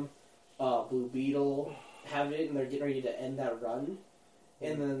Shazam, Blue Beetle have it, and they're getting ready to end that run,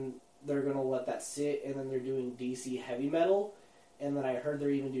 and then they're gonna let that sit, and then they're doing DC Heavy Metal, and then I heard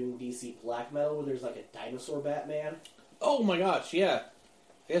they're even doing DC Black Metal, where there's like a dinosaur Batman. Oh my gosh, yeah.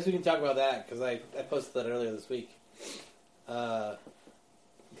 I guess we can talk about that because I posted that earlier this week. Because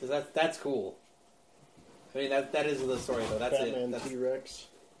that's cool. I mean that is the story though. That's Batman it. That's T-Rex.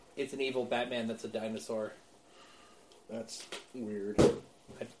 It's an evil Batman that's a dinosaur. That's weird.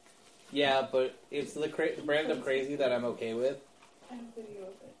 Yeah, but it's the brand of crazy that I'm okay with. I have video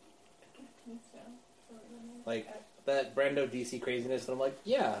of it. It's down. Like that Brando DC craziness, and I'm like,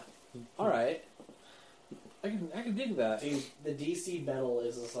 yeah, all right, I can dig that. Dude, the DC metal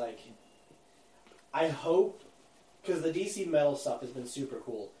is just like, I hope, because the DC metal stuff has been super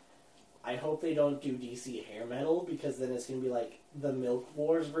cool. I hope they don't do DC hair metal, because then it's gonna be like the Milk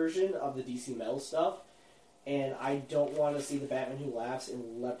Wars version of the DC metal stuff. And I don't want to see the Batman Who Laughs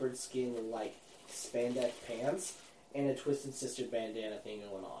in leopard skin, like, spandex pants, and a Twisted Sister bandana thing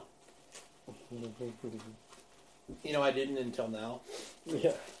going on. You know, I didn't until now.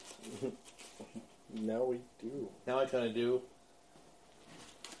 Yeah. Now we do. Now I kind of do.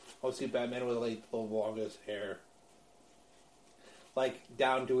 I'll see Batman with, like, the longest hair. Like,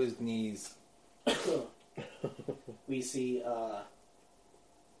 down to his knees. We see,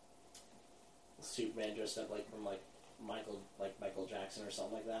 Superman dressed up like from Michael Jackson or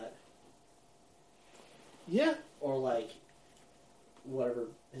something like that. Yeah. Or like whatever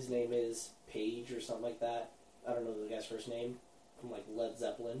his name is, Page or something like that. I don't know the guy's first name. From like Led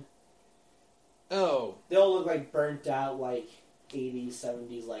Zeppelin. Oh. They all look like burnt out like 80s,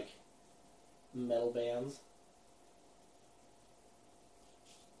 70s like metal bands.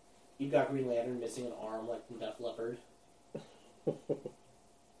 You've got Green Lantern missing an arm like from Def Leppard.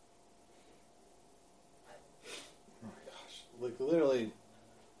 Like, literally,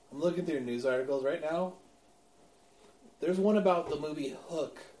 I'm looking through news articles right now. There's one about the movie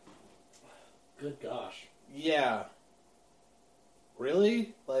Hook. Good gosh. Yeah.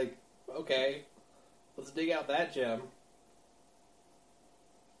 Really? Like, okay. Let's dig out that gem.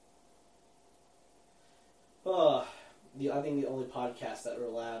 I think the only podcasts that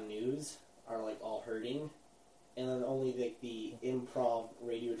rely on news are, like, all hurting. And then only, like, the improv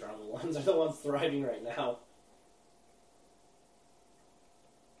radio drama ones are the ones thriving right now.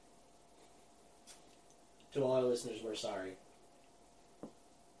 To all our listeners, we're sorry.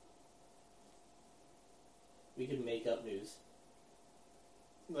 We could make up news.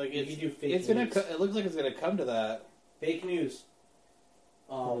 Like We could do fake it's news. it looks like it's gonna come to that. Fake news.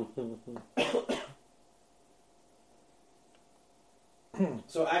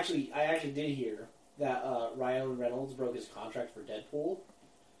 So actually, I did hear that Ryan Reynolds broke his contract for Deadpool.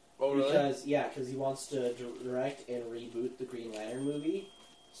 Oh, really? Because he wants to direct and reboot the Green Lantern movie,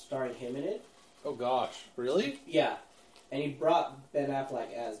 starring him in it. Oh gosh, really? Yeah, and he brought Ben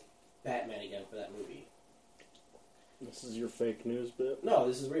Affleck as Batman again for that movie. This is your fake news bit? No,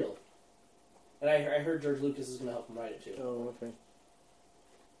 this is real. And I heard George Lucas is going to help him write it too. Oh, okay.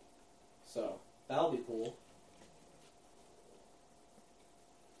 So that'll be cool.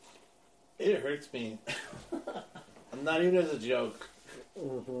 It hurts me. I'm not even as a joke.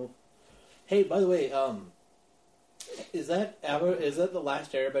 Mm-hmm. Hey, by the way, is that the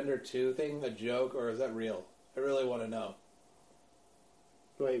Last Airbender 2 thing a joke or is that real? I really want to know.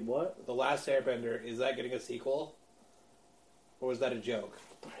 Wait, what? The Last Airbender, is that getting a sequel? Or was that a joke?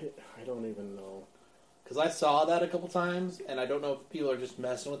 I don't even know. Because I saw that a couple times, and I don't know if people are just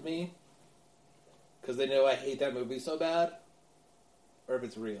messing with me. Because they know I hate that movie so bad. Or if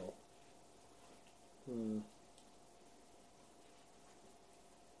it's real. You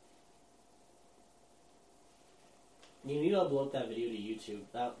need to upload that video to YouTube.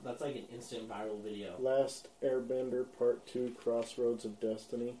 That's like an instant viral video. Last Airbender Part 2 Crossroads of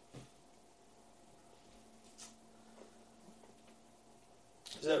Destiny.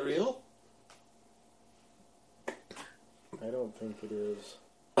 Is that real? I don't think it is.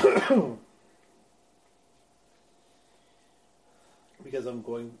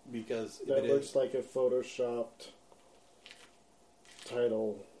 Because if That it looks is, like a photoshopped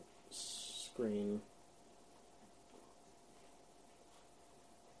title screen.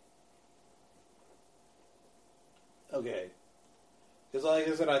 okay. Because like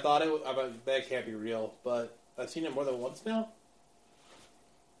I said, I thought that can't be real, but I've seen it more than once now.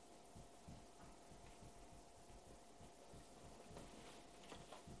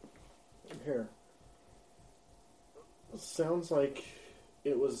 Here. Sounds like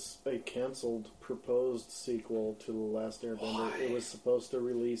it was a canceled proposed sequel to The Last Airbender. Why? It was supposed to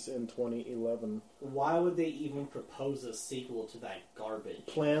release in 2011. Why would they even propose a sequel to that garbage?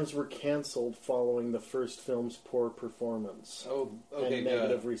 Plans were canceled following the first film's poor performance. Oh, okay, and good.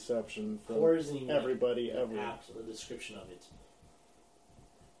 negative reception from Poor isn't even everybody the ever. the description of it.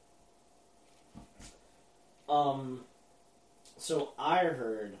 So I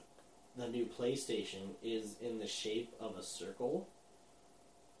heard the new PlayStation is in the shape of a circle.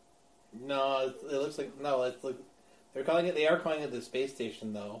 No, it looks like they are calling it the space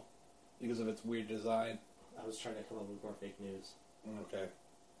station though, because of its weird design. I was trying to come up with more fake news. Okay.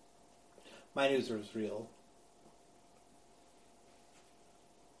 My news was real.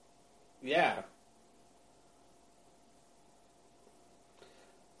 Yeah.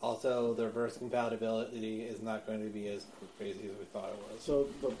 Also, the reverse compatibility is not going to be as crazy as we thought it was. So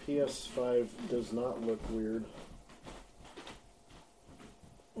the PS5 does not look weird.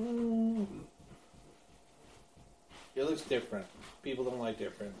 It looks different. People don't like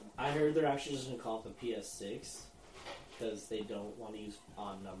different. I heard they're actually just going to call it the PS6 because they don't want to use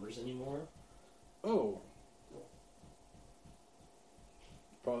odd numbers anymore. Oh.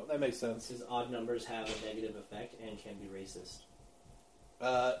 Probably, that makes sense. Because odd numbers have a negative effect and can be racist.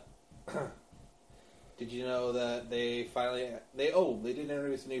 Did you know that they did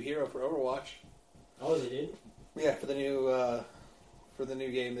introduce a new hero for Overwatch? Oh, they did? Yeah, for the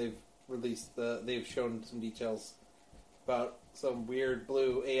new game they've released they've shown some details about some weird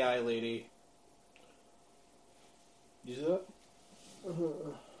blue AI lady. Did you see that?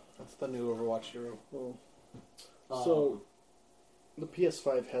 That's the new Overwatch hero. So the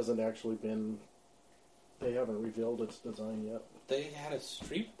PS5 hasn't actually been. They haven't revealed its design yet. They had a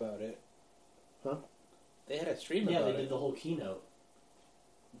stream about it. Huh? They had a stream Yeah, about they it. did the whole keynote.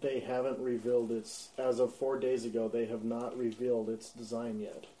 They haven't revealed its. As of 4 days ago, they have not revealed its design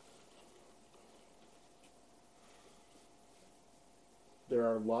yet. There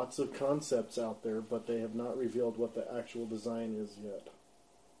are lots of concepts out there, but they have not revealed what the actual design is yet.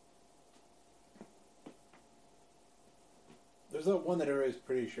 There's that one that everybody's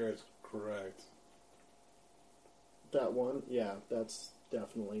pretty sure is correct. That one? Yeah, that's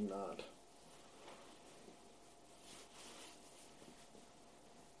definitely not.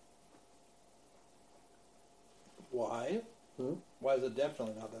 Why? Why is it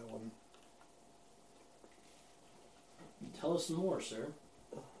definitely not that one? Tell us more, sir.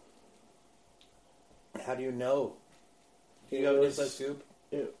 How do you know? Do you It have an was- inside scoop?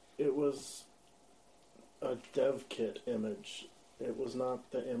 It was a dev kit image. It was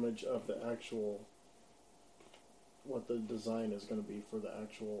not the image of the actual, what the design is going to be for the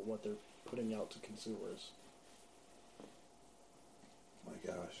actual, what they're putting out to consumers. My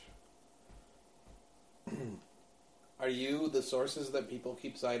gosh. Are you the sources that people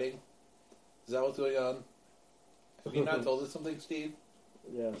keep citing? Is that what's going on? Have you not told us something, Steve?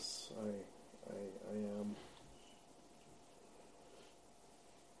 Yes, I am.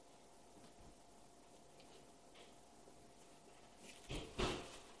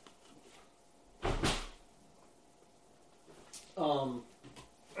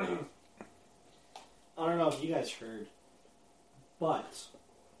 I don't know if you guys heard, but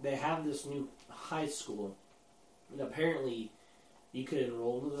they have this new high school, and apparently you could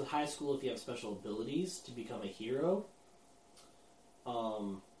enroll into the high school if you have special abilities to become a hero.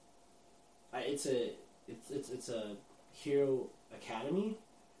 It's a hero academy.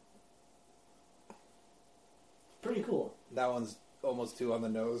 Pretty cool. That one's almost too on the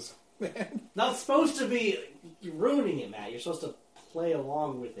nose, man. Not supposed to be. You're ruining it, Matt. You're supposed to play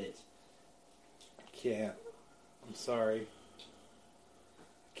along with it. Can't. I'm sorry.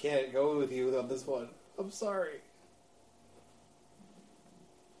 Can't go with you on this one. I'm sorry.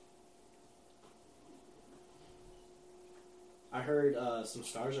 I heard some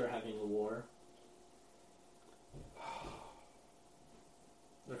stars are having a war.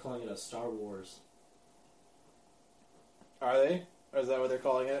 They're calling it a Star Wars. Are they? Or is that what they're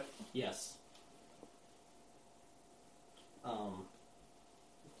calling it? Yes.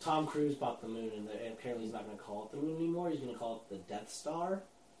 Tom Cruise bought the moon, and apparently he's not going to call it the moon anymore. He's going to call it the Death Star.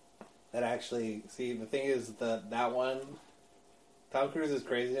 That actually, see, the thing is that one, Tom Cruise is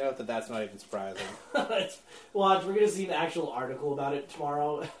crazy enough that that's not even surprising. Watch, we're going to see an actual article about it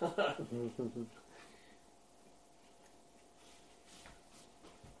tomorrow.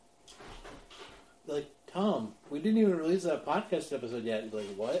 Like, Tom, we didn't even release that podcast episode yet. He's like,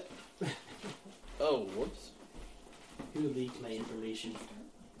 what? Oh, whoops. Who leaked my information?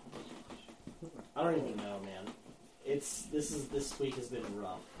 I don't even know, man. This week has been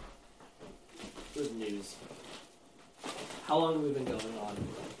rough. Good news. How long have we been going on?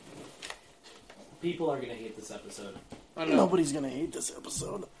 People are gonna hate this episode. Nobody's gonna hate this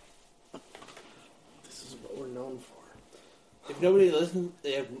episode. This is what we're known for. If nobody listens,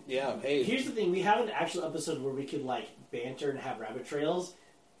 yeah, hey. Here's the thing: we have an actual episode where we could like banter and have rabbit trails,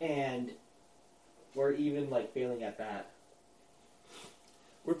 and we're even like failing at that.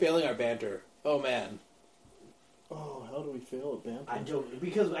 We're failing our banter. Oh man. Oh, how do we fail at banter? I don't,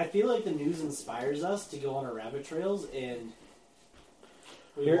 because I feel like the news inspires us to go on our rabbit trails, and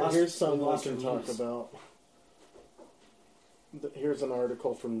here's something we can talk about. Here's an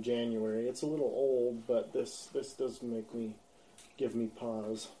article from January. It's a little old, but this does give me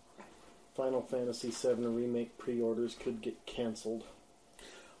pause. Final Fantasy VII Remake pre-orders could get canceled.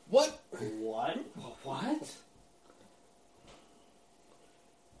 What? What?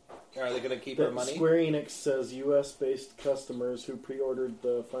 Are they going to keep our money? Square Enix says U.S.-based customers who pre-ordered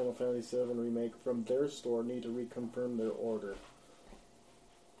the Final Fantasy VII Remake from their store need to reconfirm their order.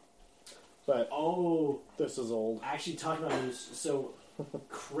 But this is old. Actually, talking about news, so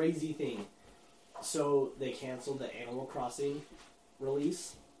crazy thing. So they canceled the Animal Crossing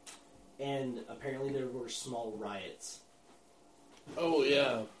release, and apparently there were small riots. Oh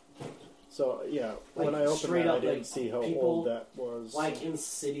yeah. So yeah, like, when I opened that, I didn't like, see how people, old that was. Like in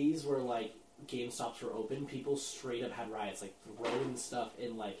cities where like GameStops were open, people straight up had riots, like throwing stuff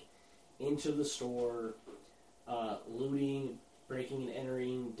in like into the store, looting, breaking and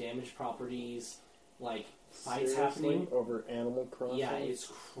entering, damaged properties, like fights happening over Animal Crossing. Yeah, it's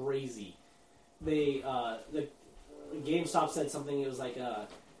crazy. They the GameStop said something. It was like a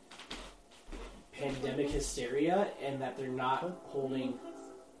pandemic hysteria, and that they're not holding.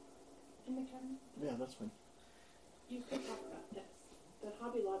 In the camera? Yeah, that's fine. You can talk about this. The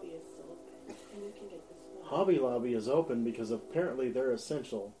Hobby Lobby is still open, and you can get this one. Hobby Lobby is open because apparently they're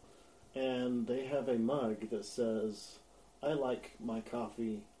essential, and they have a mug that says, "I like my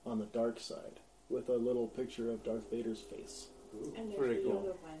coffee on the dark side," with a little picture of Darth Vader's face. And there's Pretty a cool.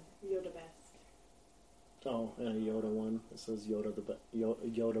 Yoda one, Yoda Best. Oh, and a Yoda one that says Yoda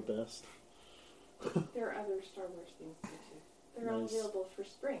Yoda best. There are other Star Wars things too. They're all Nice. available for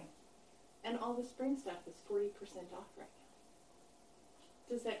spring. And all the spring stuff is 40% off right now.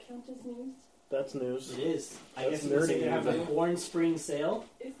 Does that count as news? That's news. It is. I That's guess you could say nerdy they have a news. corn spring sale.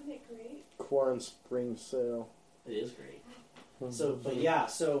 Isn't it great? Quarren Spring Sale. It is great. So, but yeah,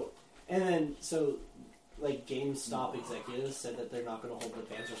 like GameStop executives said that they're not going to hold the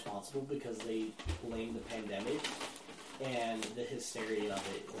fans responsible because they blame the pandemic and the hysteria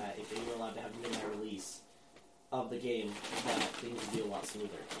of it. That if they were allowed to have midnight release, of the game, that things would be a lot smoother.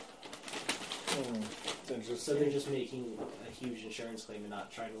 It's interesting. So they're just making a huge insurance claim and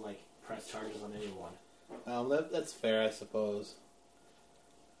not trying to like press charges on anyone. That's fair, I suppose.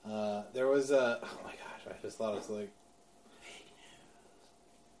 There was a... Oh my gosh, I just thought it was like...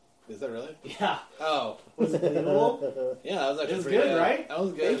 Is that really? Yeah. Oh. Was it believable? Yeah, that was actually It was pretty good, right? That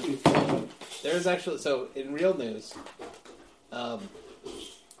was good. Thank you. There's actually... So, in real news...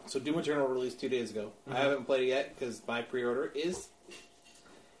 so Doom Eternal released 2 days ago. Mm-hmm. I haven't played it yet because my pre-order is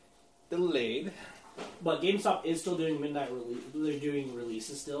delayed. But GameStop is still doing midnight release. They're doing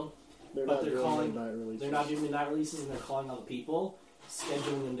releases still. They're But not they're doing calling- midnight releases. They're not doing midnight releases, and they're calling all the people,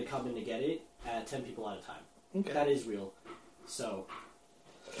 scheduling them to come in to get it at 10 people at a time. Okay. That is real. So,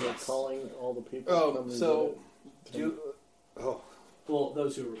 They're yes. calling all the people. Oh, come and so... get it. Well,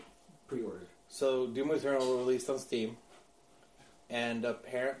 those who pre-ordered. So Doom Eternal released on Steam, and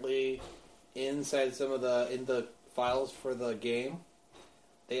apparently inside some of in the files for the game,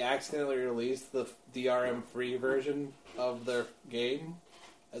 they accidentally released the DRM-free version of their game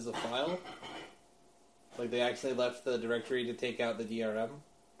as a file. Like they accidentally left the directory to take out the DRM.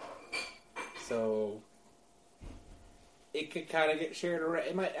 So it could kind of get shared around.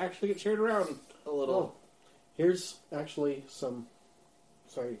 It might actually get shared around a little. Oh, here's actually some.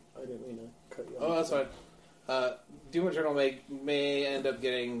 Sorry, I didn't mean to cut you off. Oh, that's fine. Doom Eternal may end up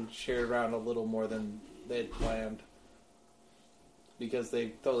getting shared around a little more than they'd planned. Because they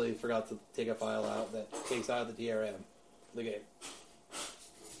totally forgot to take a file out that takes out the DRM of the game.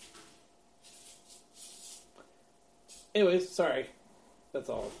 Anyways, sorry. That's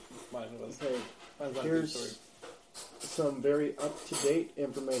all mine was. Okay, Mine's not a good story. here's some very up-to-date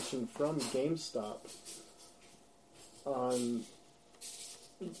information from GameStop on...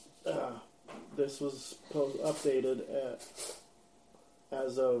 this was updated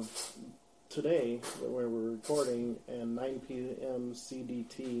as of today, where we're recording, and 9 p.m.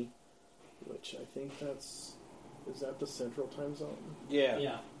 CDT, which I think is that the Central Time Zone? Yeah.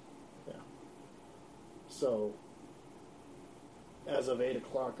 Yeah. So, as of 8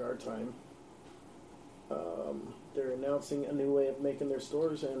 o'clock our time, they're announcing a new way of making their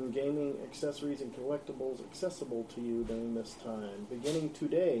stores and gaming accessories and collectibles accessible to you during this time. Beginning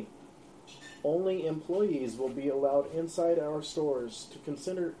today, only employees will be allowed inside our stores. To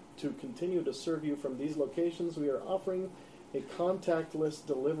continue to serve you from these locations, we are offering a contactless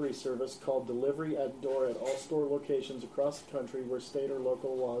delivery service called Delivery at Door at all store locations across the country where state or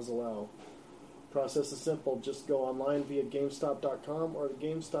local laws allow. Process is simple. Just go online via GameStop.com or the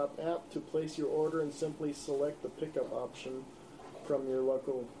GameStop app to place your order and simply select the pickup option from your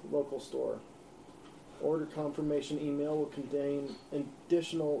local store. Order confirmation email will contain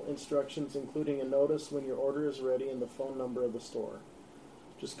additional instructions, including a notice when your order is ready and the phone number of the store.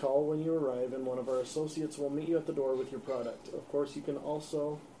 Just call when you arrive, and one of our associates will meet you at the door with your product. Of course, you can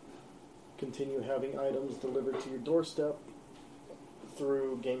also continue having items delivered to your doorstep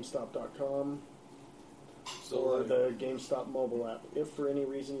through GameStop.com or the GameStop mobile app. If for any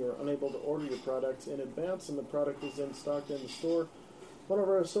reason you are unable to order your products in advance and the product is in stock in the store, one of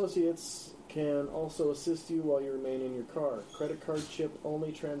our associates can also assist you while you remain in your car. Credit card chip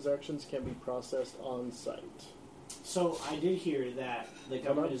only transactions can be processed on site. So I did hear that the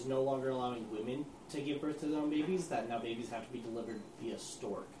government is no longer allowing women to give birth to their own babies, that now babies have to be delivered via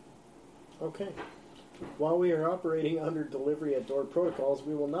stork. Okay. While we are operating under delivery at door protocols,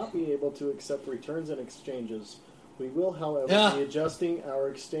 we will not be able to accept returns and exchanges. We will, however, be adjusting our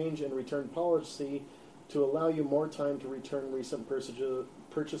exchange and return policy to allow you more time to return recent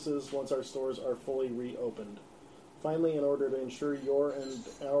purchases once our stores are fully reopened. Finally, in order to ensure your and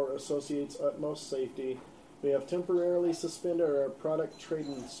our associates' utmost safety, we have temporarily suspended our product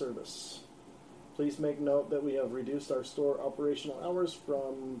trading service. Please make note that we have reduced our store operational hours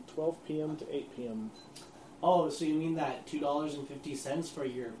from 12 p.m. to 8 p.m. Oh, so you mean that $2.50 for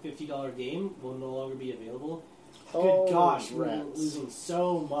your $50 game will no longer be available? Oh, Good gosh, we're rats. losing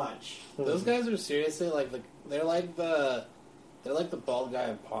so much. Those guys are seriously they're like the bald guy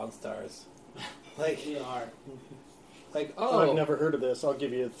in Pawn Stars. Like They are. like I've never heard of this. I'll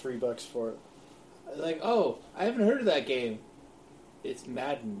give you $3 for it. Like, oh, I haven't heard of that game. It's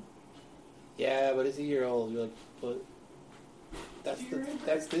Madden. Yeah, but it's a year old. You're like, but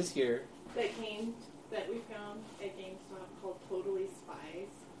that's this year. That game that we found at GameStop called Totally Spies.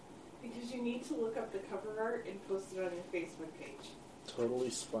 Because you need to look up the cover art and post it on your Facebook page. Totally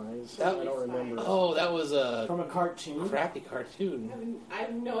Spies? That- I don't remember. Oh, that was a From a cartoon? crappy cartoon. I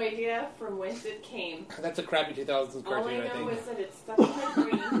have no idea from whence it came. That's a crappy 2000s All cartoon, I know think. is that it's stuck in my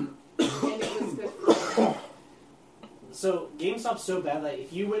brain, and it was good for me. So GameStop's so bad that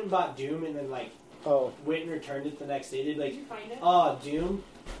if you went and bought Doom and then like Oh, went and returned it the next day, they'd be like, Did you find it? "Oh, Doom,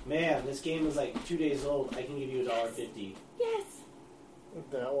 man, this game is like 2 days old. I can give you $1.50." Yes.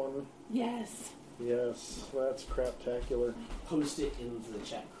 that one. Yes. Yes, that's craptacular. Post it into the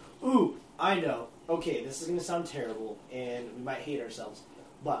chat. Ooh, I know. Okay, this is gonna sound terrible, and we might hate ourselves,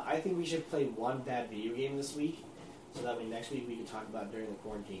 but I think we should play one bad video game this week, so that way next week we can talk about it during the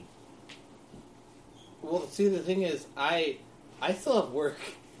quarantine. Well, see, the thing is, I still have work.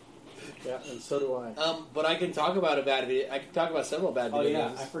 Yeah, and so do I. But I can talk about a bad video. I can talk about several bad Oh video yeah,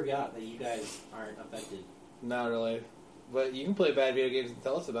 games. I forgot that you guys aren't affected. Not really. But you can play bad video games and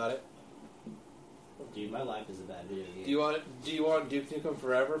tell us about it. Dude, my life is a bad video game. Do you want Duke Nukem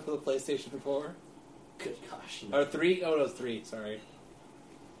Forever for the PlayStation 4? Good gosh. No. Or 3? Oh, no, it's 3, sorry.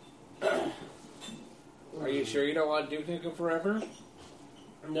 Are you sure you don't want Duke Nukem Forever?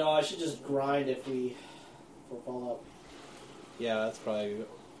 No, I should just grind if we fall up. Yeah, that's probably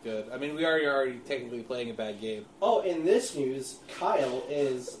good. I mean, we are already technically playing a bad game. Oh, in this news, Kyle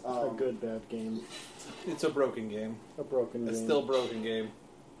is A good bad game. It's a broken game. A broken It's game. still a broken game.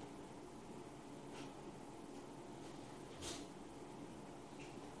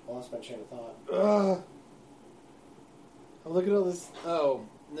 I lost my train of thought. I'm looking at all this. Oh,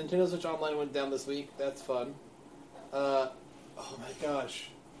 Nintendo Switch Online went down this week. That's fun. Oh my gosh.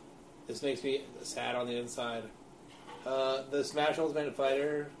 This makes me sad on the inside. The Smash Ultimate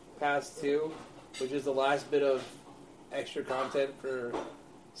Fighter Pass 2, which is the last bit of extra content for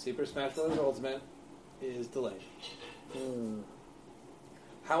Super Smash Bros. Ultimate, is delayed.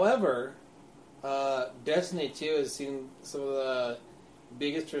 However, Destiny 2 has seen some of the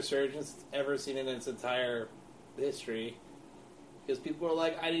biggest resurgence it's ever seen in its entire history. Because people are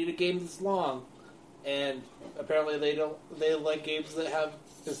like, I need a game that's long. And apparently they like games that have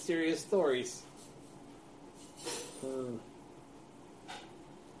mysterious stories.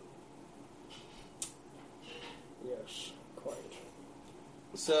 Yes, quite.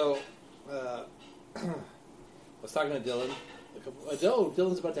 So, I was talking to Dylan.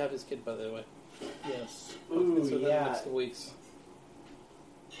 Dylan's about to have his kid, by the way. Yes. Ooh, It's within the yeah. next couple weeks.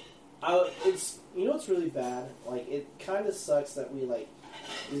 It's what's really bad. Like, it kind of sucks that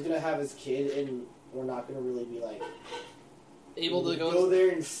he's gonna have his kid and we're not gonna really be like Able to go there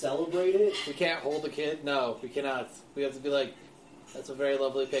and celebrate it. We can't hold the kid. No, we cannot. We have to be like, that's a very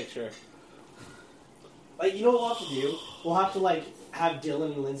lovely picture. Like, you know what we'll have to do? We'll have to have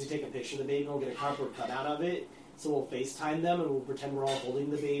Dylan and Lindsay take a picture of the baby and we'll get a cardboard cutout of it. So we'll FaceTime them and we'll pretend we're all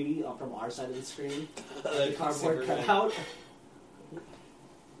holding the baby up from our side of the screen. The cardboard cutout.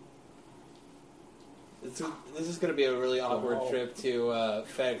 This is going to be a really awkward trip to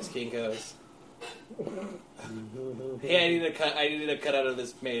FedEx Kinko's. Hey, I need a cutout of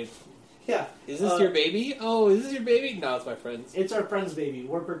this maid. Yeah. Is this your baby? Oh, is this your baby? No, it's my friend's. It's our friend's baby.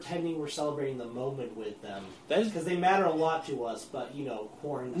 We're pretending we're celebrating the moment with them. That is because they matter a lot to us, but,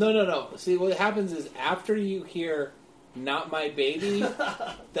 quarantine. No. See, what happens is after you hear, not my baby,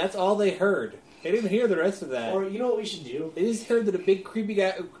 that's all they heard. They didn't hear the rest of that. Or, you know what we should do? They just heard that a big creepy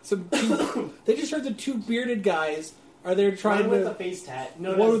guy, they just heard the two bearded guys are there trying One to... with the face tat.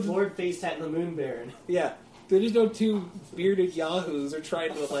 Known as Lord Face Tat and the Moon Baron. Yeah. They just know two bearded yahoos are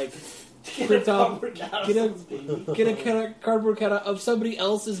trying to, print off... Get a cardboard cutout of somebody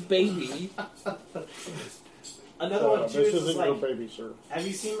else's baby. Another one, too, this is isn't your baby, sir. Have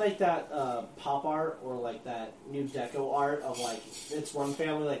you seen, that pop art or, that new deco art of, it's one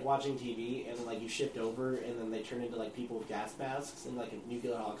family, watching TV, and then, you shift over, and then they turn into, people with gas masks and, a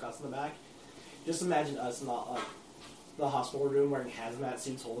nuclear holocaust in the back? Just imagine us in the hospital room wearing hazmat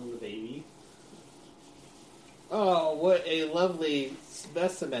suits holding the baby. Oh, what a lovely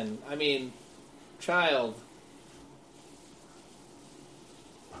specimen. I mean, child.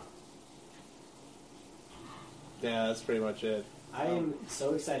 Yeah, that's pretty much it. I am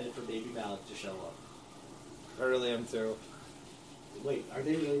so excited for Baby Malik to show up. I really am too. Wait, are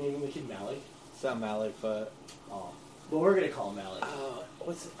they really naming the kid Malik? It's not Malik, but... Oh. But we're going to call him Malik.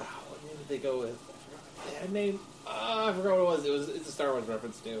 What name did they go with? I forgot what it was. It's a Star Wars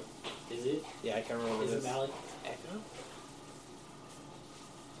reference too. Is it? Yeah, I can't remember Is what it Malik? Echo?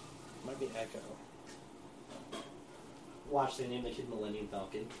 Might be Echo. Watch, they name the kid Millennium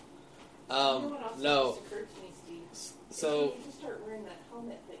Falcon. You know what else No. just occurred to me, Steve? So... You need to start wearing that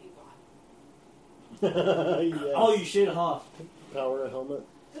helmet that you bought. Yes. Oh, you should, huh? Power helmet.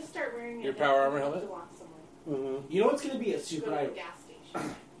 Just start wearing Your it power if armor you have helmet? to walk somewhere. Mm-hmm. You know what's going to be a Go super... to a gas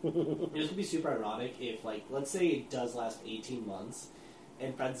station. It's going to be super ironic if, let's say it does last 18 months,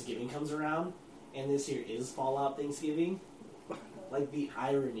 and Friendsgiving comes around, and this year is Fallout Thanksgiving. The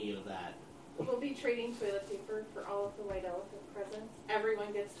irony of that. We'll be trading toilet paper for all of the White Elephant presents.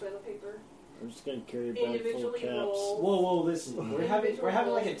 Everyone gets toilet paper. I'm just gonna carry a bag full of Individually caps. roll. Whoa, listen. We're having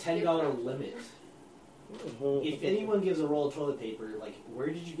like a $10 limit. If anyone gives a roll of toilet paper, like, where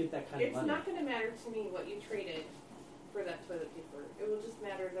did you get that kind of It's money? not going to matter to me what you traded for that toilet paper. It will just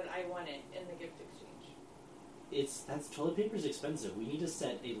matter that I want it in the gift exchange. Toilet paper's expensive. We need to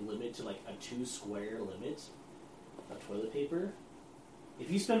set a limit to like a 2 square limit of toilet paper. If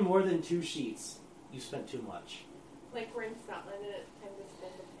you spend more than 2 sheets, you spent too much. Like we're in Scotland and it's time to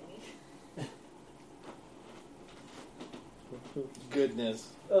spend a penny. Goodness.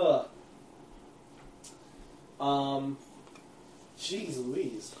 Ugh. Jeez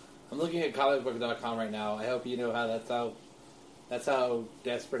Louise. I'm looking at comicbook.com right now. I hope you know how that's how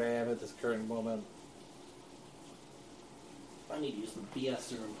desperate I am at this current moment. I need to use the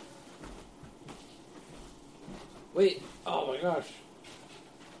BS room. Wait, oh my gosh.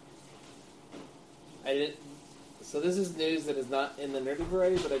 I didn't. So this is news that is not in the nerdy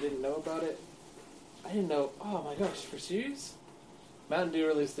variety, but I didn't know about it. I didn't know. Oh my gosh, for serious? Mountain Dew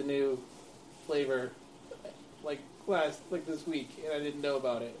released a new flavor, like this week, and I didn't know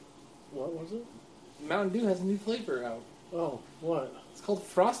about it. What was it? Mountain Dew has a new flavor out. Oh, what? It's called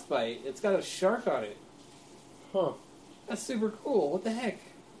Frostbite. It's got a shark on it. Huh. That's super cool. What the heck?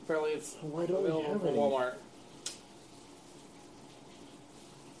 Apparently it's Why don't we available have from any? Walmart.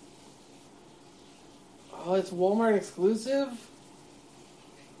 Oh, it's Walmart exclusive?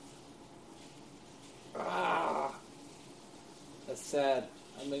 Ah. That's sad.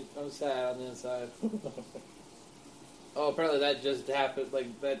 I'm sad on the inside. Oh, apparently that just happened.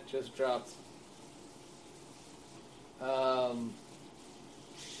 Like, that just dropped.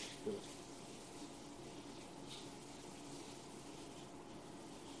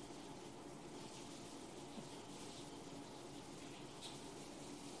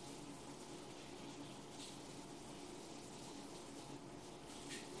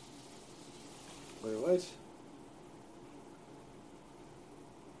 Wait, what?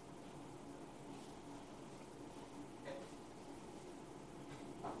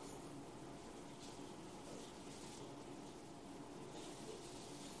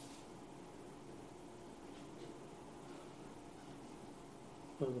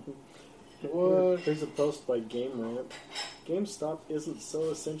 What? There's a post by Game Rant. GameStop isn't so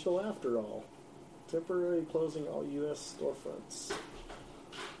essential after all. Temporarily closing all U.S. storefronts.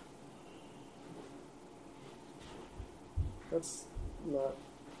 That's not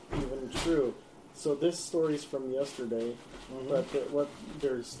even true. So this story's from yesterday, but what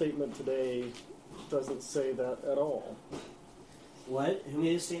their statement today doesn't say that at all. What? Who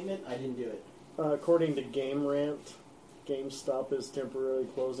made a statement? I didn't do it. According to Game Rant, GameStop is temporarily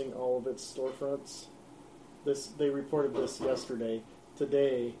closing all of its storefronts. They reported this yesterday.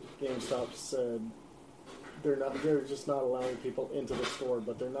 Today, GameStop said they're just not allowing people into the store,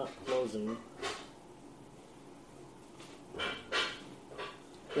 but they're not closing.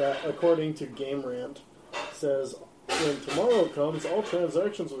 Yeah, according to Game Rant, says when tomorrow comes, all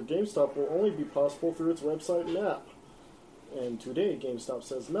transactions with GameStop will only be possible through its website and app. And today, GameStop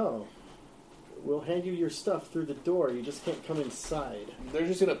says no. We'll hand you your stuff through the door. You just can't come inside. They're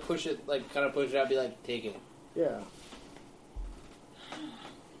just gonna push it, like, kind of push it out, and be like, take it. Yeah.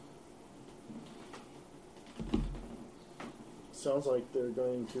 Sounds like they're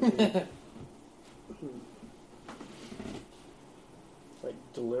going to be like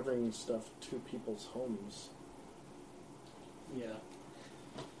delivering stuff to people's homes. Yeah.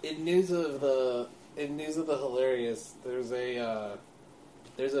 In news of the hilarious, there's a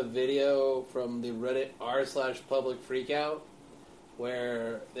video from the Reddit r/public freakout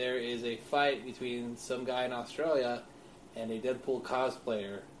where there is a fight between some guy in Australia and a Deadpool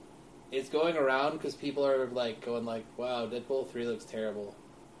cosplayer. It's going around because people are like going like, "Wow, Deadpool 3 looks terrible."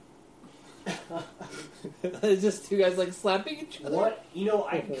 It's just two guys like slapping each other. What? You know,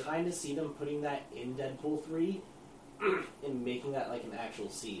 I can kind of see them putting that in Deadpool 3 and making that like an actual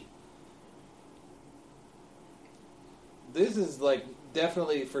seed. This is like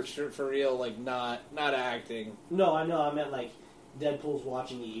definitely for sure, for real, like not acting. No, I know. I meant like Deadpool's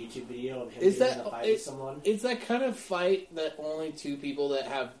watching a YouTube video of him Is getting that in a fight with someone. It's that kind of fight that only two people that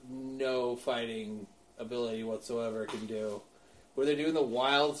have no fighting ability whatsoever can do, where they're doing the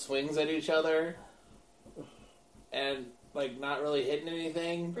wild swings at each other and like not really hitting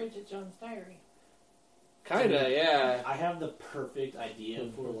anything. Bridget Jones' Diary. Kinda, yeah. I have the perfect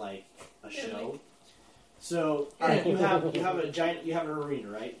idea for like a show. So, all right, you have an arena,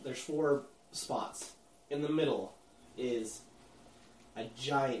 right? There's 4 spots. In the middle is a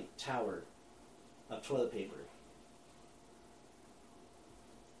giant tower of toilet paper,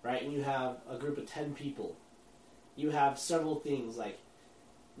 right? And you have a group of 10 people. You have several things like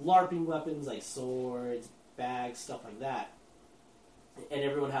LARPing weapons like swords, bags, stuff like that. And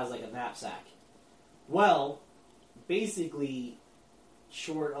everyone has like a knapsack. Well, basically,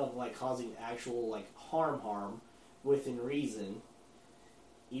 short of like causing actual like harm within reason,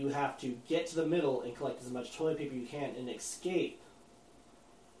 you have to get to the middle and collect as much toilet paper you can and escape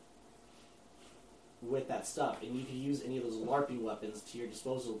with that stuff. And you can use any of those LARPing weapons to your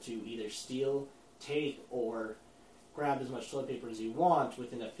disposal to either steal, take, or grab as much toilet paper as you want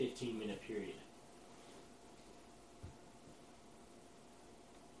within a 15-minute period.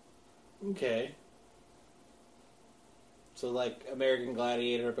 Okay. So like American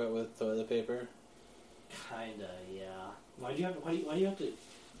Gladiator, but with toilet paper. Kinda, yeah. Why do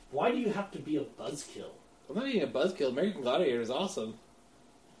you have to be a buzzkill? I'm not being a buzzkill. American Gladiator is awesome.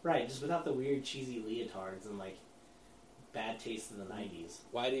 Right, just without the weird cheesy leotards and like bad taste in the 90s.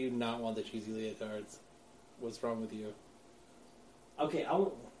 Why do you not want the cheesy leotards? What's wrong with you? Okay,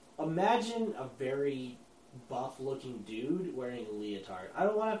 imagine a very buff-looking dude wearing a leotard. I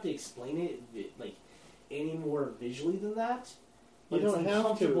don't want to have to explain it like any more visually than that. But You don't it's have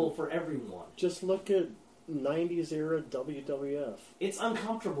uncomfortable to. for everyone. Just look at 90s era WWF. It's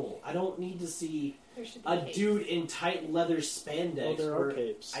uncomfortable. I don't need to see There should be a capes. dude in tight leather spandex. Oh, there are where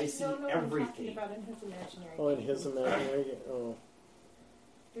capes. I see No, I'm talking everything. about in his imaginary. Oh, in his cape. imaginary... Oh.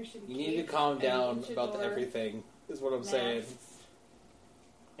 There should be You need to capes calm and down about the luchador everything, is what I'm saying. masks.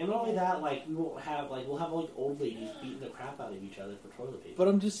 And not only that, like we'll have like old ladies beating the crap out of each other for toilet paper. But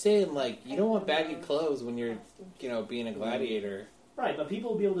I'm just saying, like, you don't want baggy clothes when you're, being a gladiator. Right, but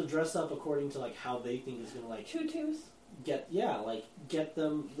people will be able to dress up according to like how they think is gonna like Tutus. get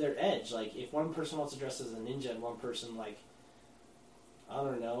them their edge. Like if one person wants to dress as a ninja and one person like I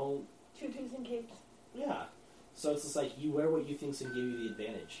don't know, Tutus and capes. yeah. So it's just like you wear what you think's gonna give you the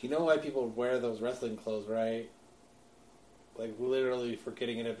advantage. You know why people wear those wrestling clothes, right? Like, literally for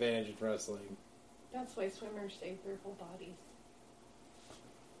getting an advantage in wrestling. That's why swimmers shave their whole bodies.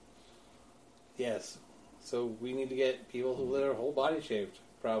 Yes. So we need to get people who let their whole body shaved,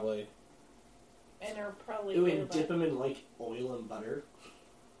 probably. And are probably Ooh, bare and dip them in like oil and butter.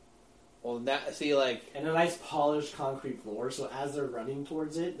 Well, that, see, like... And a nice polished concrete floor, so as they're running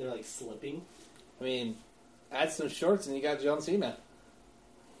towards it, they're like slipping. I mean, add some shorts and you got John Cena.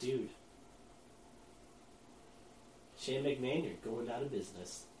 Dude. Shane McMahon, you're going out of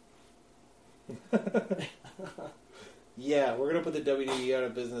business. Yeah, we're gonna put the WWE out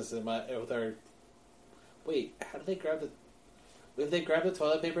of business with our... Wait, how do they grab the... If they grab the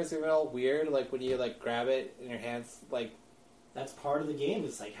toilet paper, it's gonna be all weird, like when you, like, grab it in your hands, like... That's part of the game.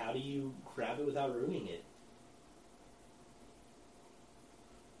 It's like, how do you grab it without ruining it?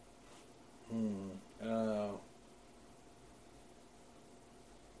 I don't know.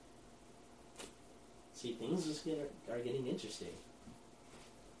 See, things just are getting interesting.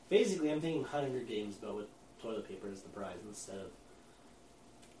 Basically, I'm thinking Hunger Games, but with toilet paper as the prize instead of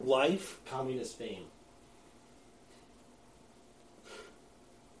Life? communist fame.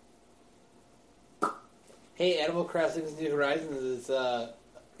 Hey, Animal Crossing's New Horizons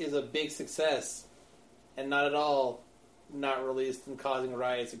is a big success, and not at all not released and causing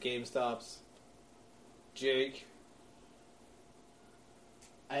riots at GameStops. Jake.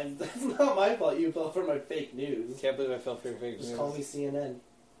 That's not my fault. You fell for my fake news. Can't believe I fell for your fake news. Just call me CNN.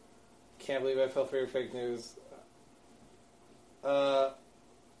 Can't believe I fell for your fake news. Oh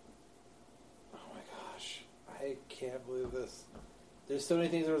my gosh. I can't believe this. There's so many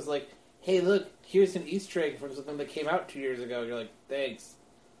things where it's like, hey, look, here's an Easter egg from something that came out 2 years ago. You're like, thanks.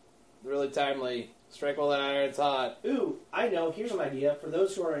 Really timely. Strike while that iron's hot. Ooh, I know. Here's an idea. For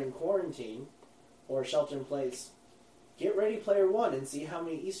those who are in quarantine or shelter in place, get Ready Player One and see how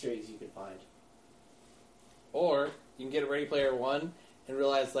many Easter eggs you can find. Or you can get Ready Player One and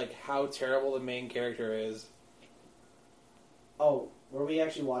realize like how terrible the main character is. Oh, were we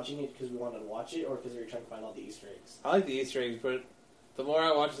actually watching it because we wanted to watch it, or because we were trying to find all the Easter eggs? I like the Easter eggs, but the more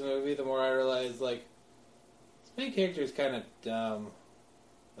I watch the movie, the more I realize like this main character is kind of dumb.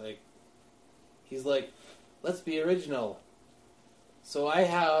 Like he's like, let's be original. So I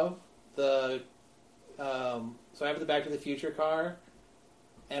have the Back to the Future car,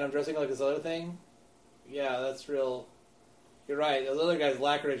 and I'm dressing like this other thing. Yeah, that's real. You're right. Those other guys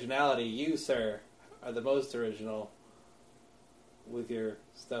lack originality. You, sir, are the most original with your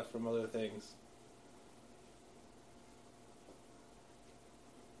stuff from other things.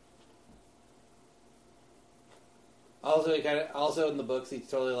 Also in the books, he's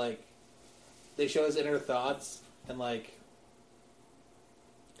totally like, they show his inner thoughts, and like,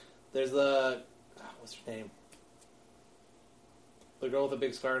 there's the, what's her name? The girl with the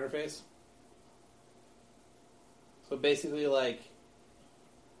big scar on her face. So basically, like,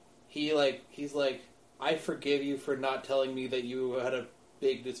 he's like, I forgive you for not telling me that you had a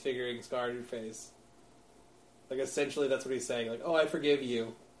big disfiguring scar on your face. Like, essentially, that's what he's saying. Like, oh, I forgive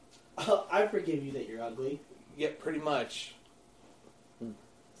you. I forgive you that you're ugly. Yeah, pretty much.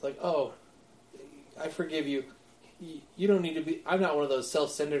 It's like, oh, I forgive you. You don't need to be... I'm not one of those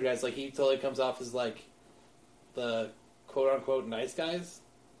self-centered guys. Like, he totally comes off as, like, the quote-unquote nice guys.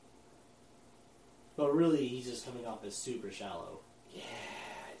 But really, he's just coming off as super shallow. Yeah,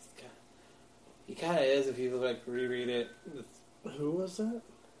 he kind of is if you, like, reread it. Who was that?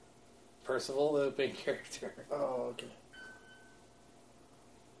 Percival, the main character. Oh, okay.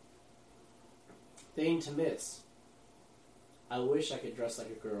 Thing to miss. I wish I could dress like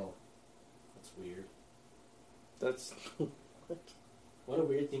a girl. That's weird. That's... What a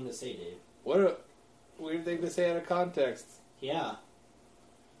weird thing to say, Dave. What a weird thing to say out of context. Yeah.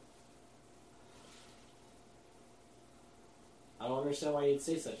 I don't understand why you'd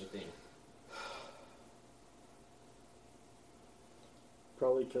say such a thing.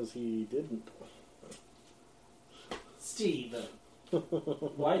 Probably because he didn't. Steve,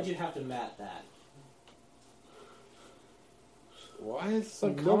 why'd you have to mat that? Why is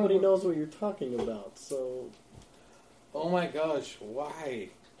some Nobody knows what you're talking about, so... Oh my gosh, why?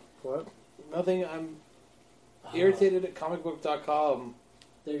 What? Nothing, I'm irritated at comicbook.com.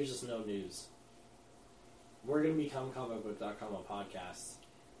 There's just no news. We're going to become comicbook.com on podcasts.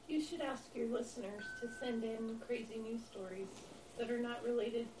 You should ask your listeners to send in crazy news stories that are not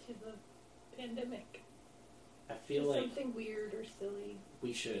related to the pandemic. I feel like something weird or silly.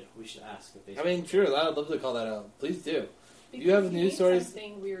 we should ask if they... I mean, sure, I'd love to call that out. Please do. Because if you have news stories...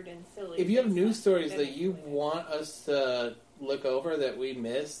 Something weird and silly. If you have news stories that you want us to look over that we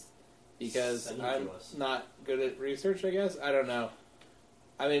missed, because I'm not good at research, I guess? I don't know.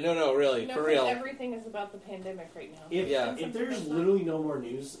 I mean, no, really, no, for real. Everything is about the pandemic right now. If there's literally no more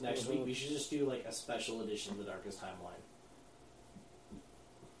news next week, we should just do like a special edition of The Darkest Timeline.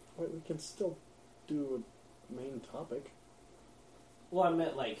 Wait, we can still do a main topic. Well, I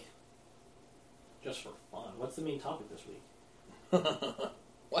meant like just for fun. What's the main topic this week?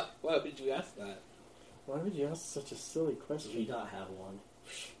 Why would you ask that? Why would you ask such a silly question? We don't have one.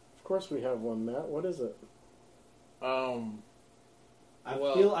 Of course we have one, Matt. What is it? I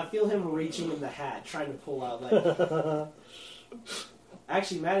feel him reaching in the hat, trying to pull out like.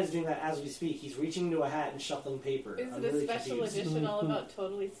 Actually, Matt is doing that as we speak. He's reaching into a hat and shuffling paper. Is it a special edition all about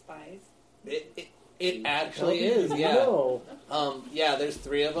Totally Spies? It actually is, yeah. No. Yeah, there's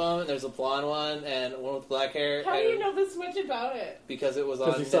 3 of them. There's a blonde one and one with black hair. How do you know this much about it? Because it was on...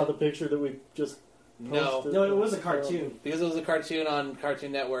 Because you saw the picture that we just posted. No, it was a cartoon. Because it was a cartoon on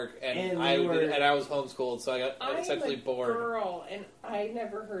Cartoon Network, and I was homeschooled, so I got essentially bored. I'm a girl, and I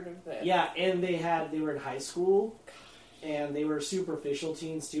never heard of this. Yeah, and they were in high school, and they were superficial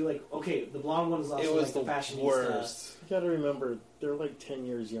teens too. Like, okay, the blonde one was also like the fashionista. Worst. You gotta remember, they're like 10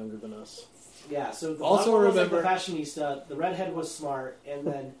 years younger than us. Yeah, so the also blonde one remember was like the fashionista, the redhead was smart, and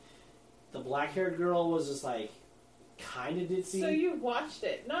then the black-haired girl was just like kind of ditzy. So you watched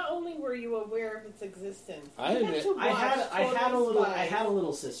it. Not only were you aware of its existence, I had a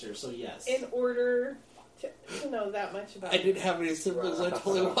little sister, so yes. In order to know that much about I didn't have any siblings. I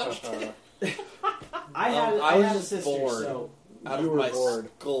totally watched it. I was a sister, bored. so Out of my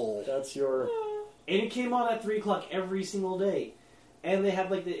skull. That's your... And it came on at 3 o'clock every single day. And they had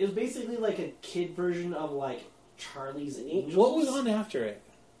like it was basically like a kid version of like Charlie's Angels. What was on after it?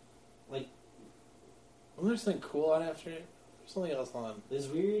 Like, wasn't there something cool on after it? There's something else on. This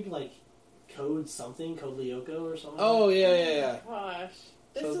weird like Code Lyoko or something. Oh yeah. Gosh,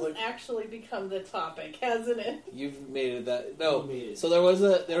 this So has like, actually become the topic, hasn't it? You've made it that no. You made it. So there was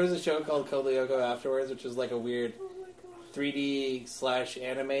a show called Code Lyoko afterwards, which was like a weird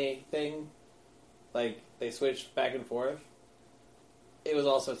 3D/anime thing. Like they switched back and forth. It was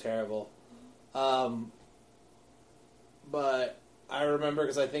also terrible. But I remember,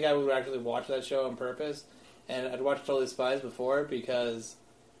 because I think I would actually watch that show on purpose, and I'd watched Totally Spies before because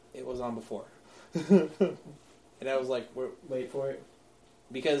it was on before. And I was like, wait for it.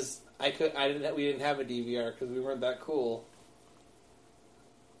 Because we didn't have a DVR because we weren't that cool.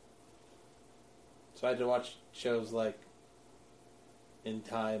 So I had to watch shows like in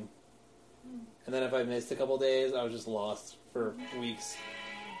time. And then if I missed a couple days, I was just lost for weeks.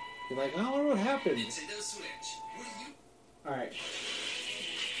 Be like, I wonder what happened. Alright.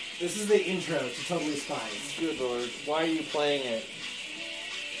 This is the intro to Totally Spies. Good lord, why are you playing it?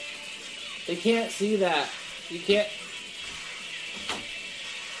 They can't see that. You can't...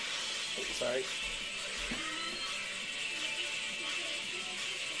 Oh, sorry.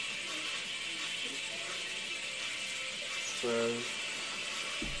 So...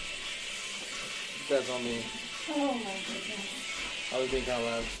 That's on me. Oh my goodness. I was being kind of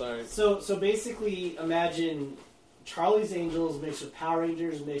loud. Sorry. So basically, imagine Charlie's Angels mixed with Power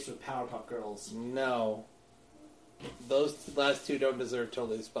Rangers mixed with Powerpuff Girls. No. Those last two don't deserve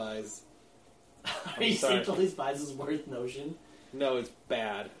Totally Spies. Are you saying Totally Spies is worth notion? No, it's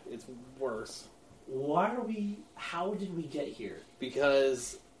bad. It's worse. How did we get here?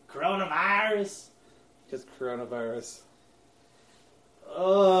 Because... Coronavirus! Because coronavirus.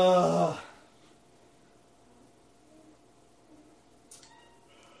 Ugh.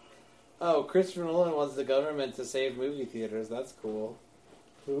 Oh, Christopher Nolan wants the government to save movie theaters. That's cool.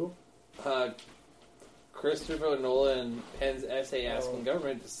 Who? Christopher Nolan pens essay asking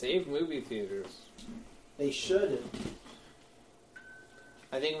government to save movie theaters. They should.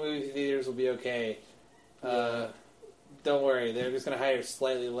 I think movie theaters will be okay. Yeah. Don't worry, they're just going to hire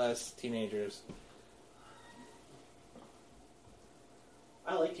slightly less teenagers.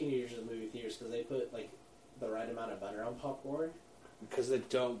 I like teenagers in movie theaters because they put like the right amount of butter on popcorn. Because they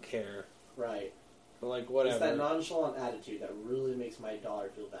don't care. Right. But like, whatever. It's that nonchalant attitude that really makes my dollar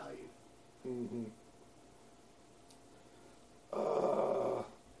feel valued. Mm-hmm.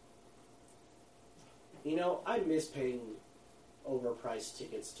 You know, I miss paying overpriced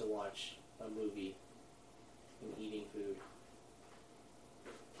tickets to watch a movie and eating food.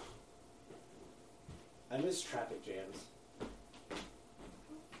 I miss traffic jams.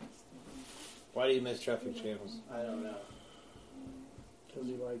 Why do you miss traffic jams? I don't know. Because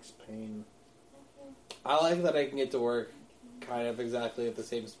he likes pain. I like that I can get to work kind of exactly at the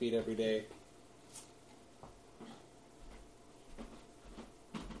same speed every day.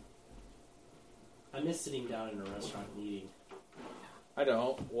 I miss sitting down in a restaurant and eating. I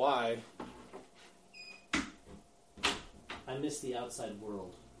don't. Why? I miss the outside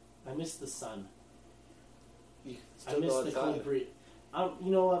world. I miss the sun. You I still miss go the outside. cold breeze.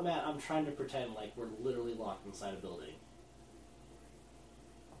 You know what, Matt? I'm trying to pretend like we're literally locked inside a building.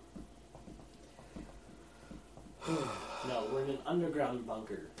 No, we're in an underground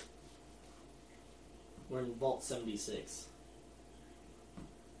bunker. We're in Vault 76.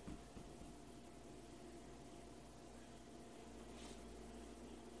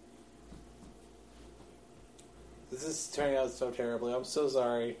 This is turning out so terribly. I'm so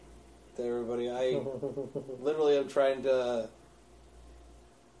sorry to everybody. I literally am trying to...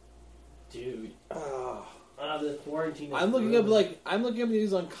 Dude. The quarantine is I'm looking up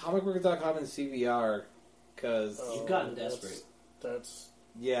news on comicbook.com and CVR because you've gotten desperate. That's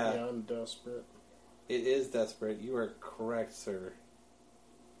yeah, beyond desperate. It is desperate. You are correct, sir.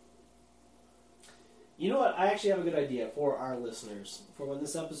 You know what? I actually have a good idea for our listeners. For when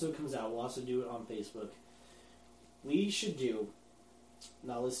this episode comes out, we'll also do it on Facebook. We should do...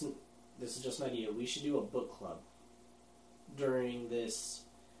 Now listen, this is just an idea. We should do a book club during this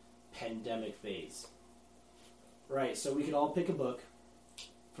pandemic phase. Right, so we could all pick a book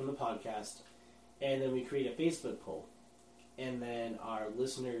from the podcast, and then we create a Facebook poll. And then our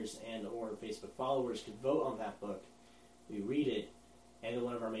listeners and or Facebook followers could vote on that book. We read it, and then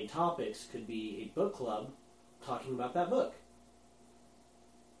one of our main topics could be a book club talking about that book.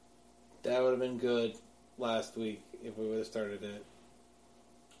 That would have been good last week if we would have started it.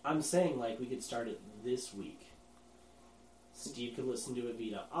 I'm saying, like, we could start it this week. Steve could listen to it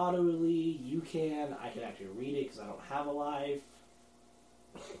via audibly. You can. I could actually read it because I don't have a life.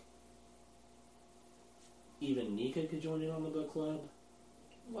 Even Nika could join in on the book club.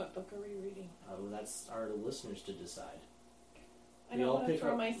 What book are we reading? That's our listeners to decide. I don't want to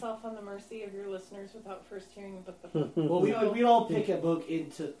throw myself on the mercy of your listeners without first hearing the book. Well, we'd all pick a book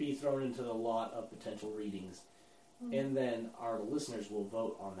to be thrown into the lot of potential readings. Mm-hmm. And then our listeners will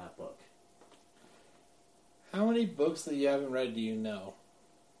vote on that book. How many books that you haven't read do you know?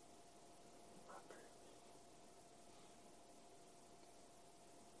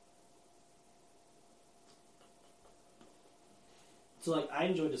 So, like, I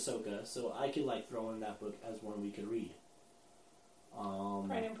enjoyed Ahsoka, so I could, like, throw in that book as one we could read.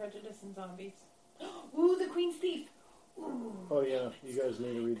 Pride and Prejudice and Zombies. Ooh, The Queen's Thief! Ooh. Oh, yeah. You guys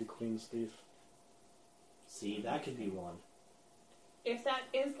need to read The Queen's Thief. See, that could be one. If that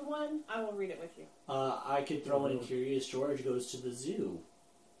is the one, I will read it with you. I could throw in Curious George Goes to the Zoo.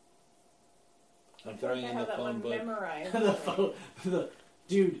 I'm throwing in the phone book. Memorized.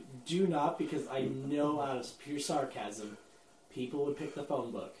 Dude, do not, because I know out of pure sarcasm, people would pick the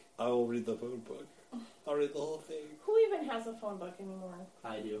phone book. I will read the phone book. I'll read the whole thing. Who even has a phone book anymore?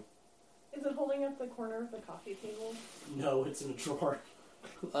 I do. Is it holding up the corner of the coffee table? No, it's in a drawer.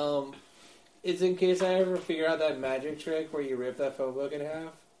 It's in case I ever figure out that magic trick where you rip that phone book in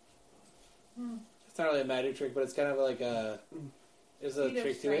half. It's not really a magic trick, but it's kind of like a... There's a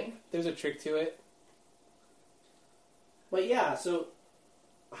trick to it. There's a trick to it. But yeah, so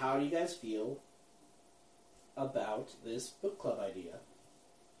how do you guys feel about this book club idea?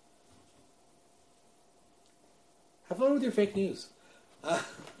 Have fun with your fake news.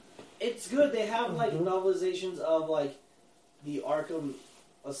 It's good. They have like novelizations of like the Arkham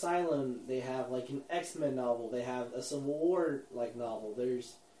Asylum. They have like an X-Men novel. They have a Civil War like novel.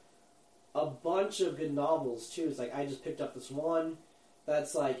 There's a bunch of good novels too. It's like I just picked up this one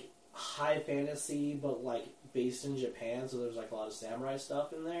that's like high fantasy but like based in Japan, so there's like a lot of samurai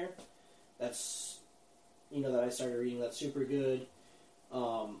stuff in there. That's that I started reading. That's super good.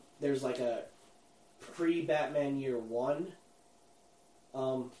 There's like a pre-Batman Year One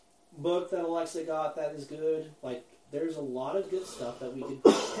book that Alexa got that is good. Like there's a lot of good stuff that we could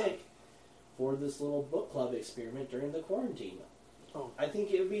pick for this little book club experiment during the quarantine. Oh, I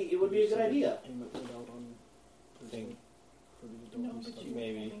think it would be a good idea. No, but you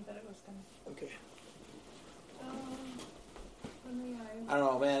Maybe. I think that it was gonna. Okay. I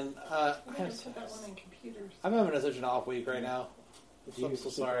don't know, man. I gotta put that one in computers. I'm having such an off week right now. I'm so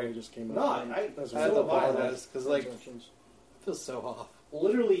sorry. Just came No, out. I I have to so have I. apologize because like I feel so off.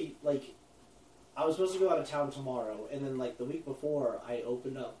 Literally, like, I was supposed to go out of town tomorrow, and then like the week before, we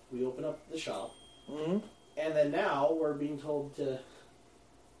opened up the shop, Mm-hmm. and then now we're being told to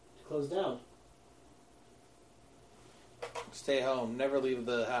close down. Stay home. Never leave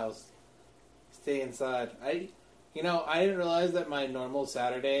the house. Stay inside. I didn't realize that my normal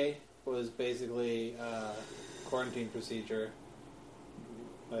Saturday was basically quarantine procedure.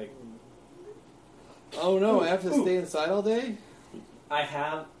 Like, oh no, I have to stay inside all day? I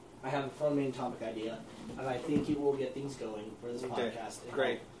have a fun main topic idea, and I think it will get things going for this Okay, podcast. And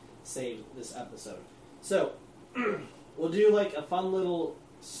great. help save this episode. So we'll do like a fun little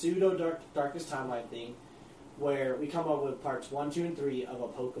pseudo darkest timeline thing, where we come up with parts 1, 2, and 3 of a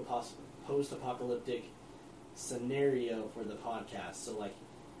post-apocalyptic scenario for the podcast. So like,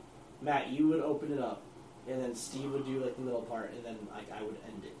 Matt, you would open it up, and then Steve would do like the middle part, and then like I would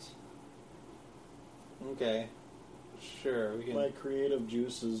end it. Okay. Sure, we can. My creative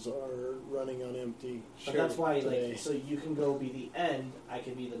juices are running on empty. But that's why, today. like, so you can go be the end, I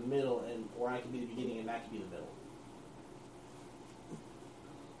can be the middle, or I can be the beginning, and Matt can be the middle.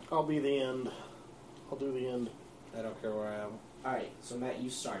 I'll be the end. I'll do the end. I don't care where I am. All right, so Matt,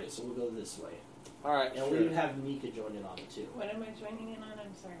 you started, so we'll go this way. All right, And sure. we'll even have Nika join in on it too. What am I joining in on?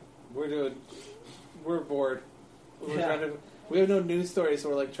 I'm sorry. We're bored. Yeah. We have no news stories, so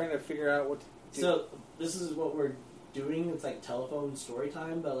we're like trying to figure out what to do. So this is what we're doing. It's like telephone story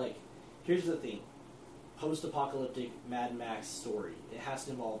time, but like, here's the thing: post-apocalyptic Mad Max story. It has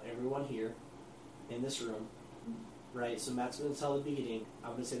to involve everyone here in this room, right? So Matt's going to tell the beginning.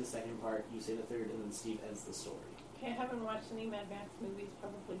 I'm going to say the second part. You say the third, and then Steve ends the story. Okay, I haven't watched any Mad Max movies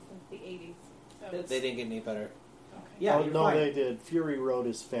probably since the 80s. So. They didn't get any better. Okay. Yeah, oh, you're no, fine. they did. Fury Road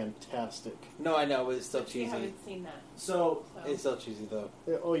is fantastic. No, I know, but it's still But you cheesy. haven't seen that. So It's still cheesy though.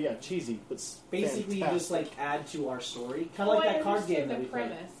 Oh yeah, cheesy, but basically, you just fantastic. like add to our story, kind of like that card game that we the played.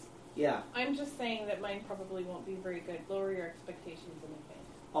 premise. Yeah. I'm just saying that mine probably won't be very good. Lower your expectations in advance.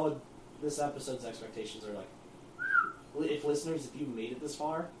 Oh, this episode's expectations are like, if listeners, if you made it this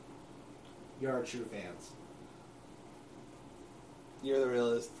far, you're our true fans. You're the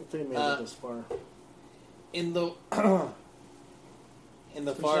realist. If they made it this far. In the We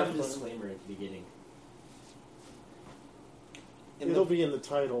should far have a disclaimer at the beginning. It'll be in the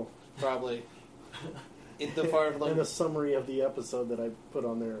title. Probably. In the far And a summary of the episode that I put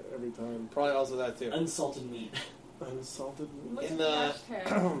on there every time. Probably also that too. Unsalted meat. Unsalted meat. What's In the the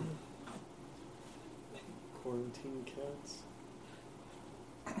hashtag? Quarantine cats.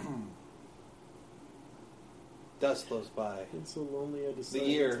 Dust blows by. It's so lonely I decided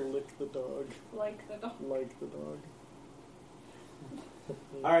year. to lick the dog. Like the dog. Like the dog.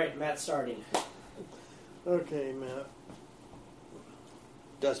 All right, Matt, starting. Okay, Matt.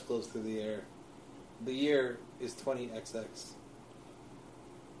 Dust blows through the air. The year is 20XX.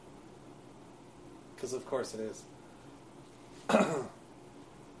 Because of course it is.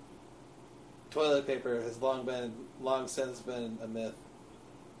 Toilet paper has long since been a myth.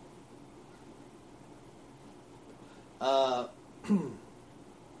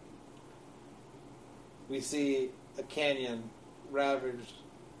 We see a canyon ravaged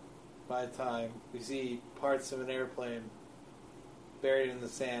by time. We see parts of an airplane buried in the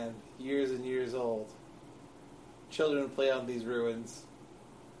sand, years and years old. Children play on these ruins.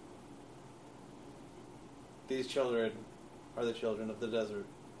 These children are the children of the desert.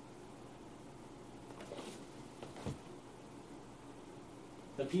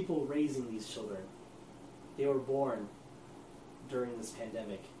 The people raising these children, they were born during this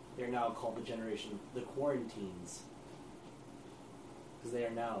pandemic. They're now called the Quarantines. because they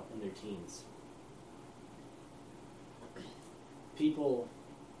are now in their teens. People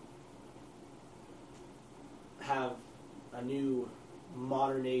have a new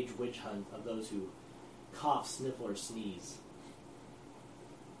modern age witch hunt of those who cough, sniffle, or sneeze.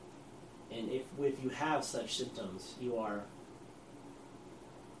 And if you have such symptoms, you are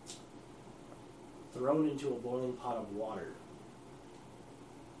thrown into a boiling pot of water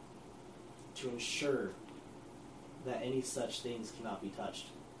to ensure that any such things cannot be touched.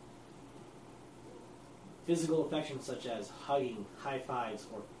 Physical affections such as hugging, high fives,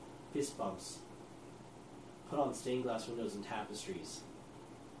 or fist bumps put on stained glass windows and tapestries.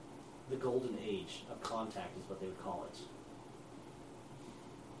 The golden age of contact is what they would call it.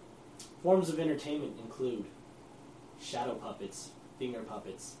 Forms of entertainment include shadow puppets, finger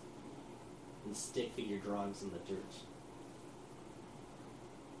puppets, and stick figure drawings in the dirt.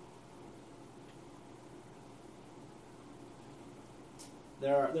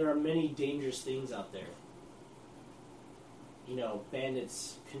 There are many dangerous things out there. You know,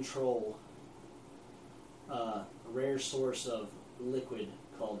 bandits control a rare source of liquid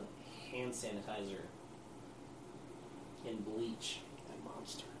called hand sanitizer and bleach and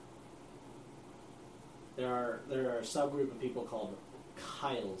monster. There are a subgroup of people called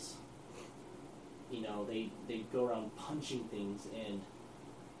Kyles. You know, they go around punching things and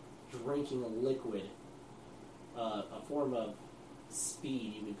drinking a liquid, a form of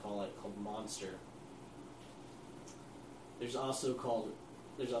speed, you would call it, called monster. There's also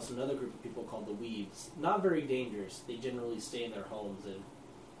another group of people called the Weaves. Not very dangerous. They generally stay in their homes and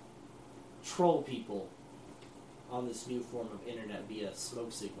troll people on this new form of internet via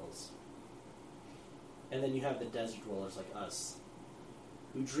smoke signals. And then you have the desert dwellers like us,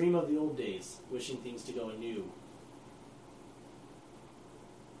 who dream of the old days, wishing things to go anew.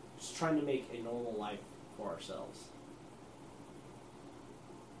 Just trying to make a normal life for ourselves.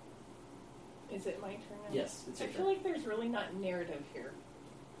 Is it my turn now? Yes, it's I your feel turn. like there's really not narrative here.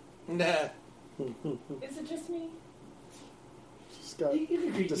 Nah. Is it just me? Just got You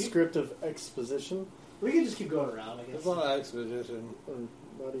can- descriptive exposition. We can just keep going around, I guess. It's not an exposition. Or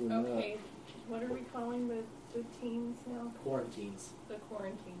not even Okay. What are we calling the teens now? Quarantines. The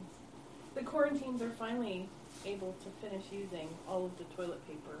quarantines. The quarantines are finally able to finish using all of the toilet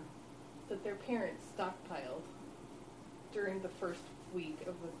paper that their parents stockpiled during the first week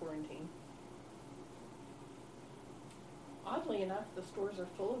of the quarantine. Oddly enough, the stores are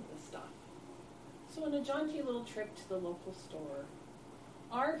full of this stuff. So in a jaunty little trip to the local store,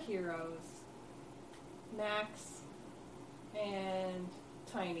 our heroes, Max and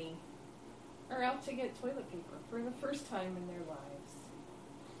Tiny, are out to get toilet paper for the first time in their lives.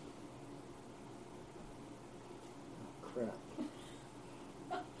 Crap.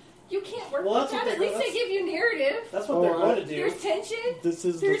 You can't work Well, with that's what that. At they- least they that's- give you narrative. That's what Oh, they're I- going to do. There's tension. This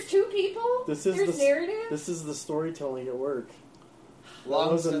is There's two people. this is There's the narrative. this is the storytelling at work. Long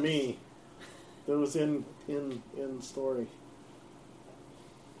That wasn't since- me. That was in story.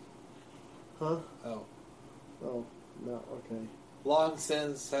 Huh? Oh. Oh, no. Okay. Long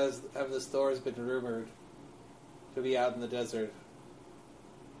since have the stores been rumored to be out in the desert.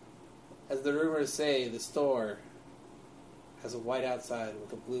 As the rumors say, the store has a white outside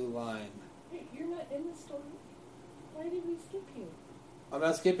with a blue line. Wait, you're not in the story. Why did we skip you? I'm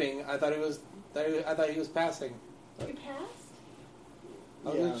not skipping. I thought he was passing. You passed? I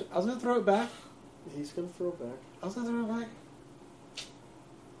was, Yeah. gonna throw it back. He's gonna throw it back. I was gonna throw it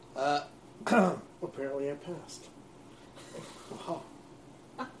back. Apparently, I passed. Wow.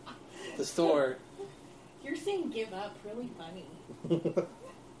 The store. You're saying give up. Really funny.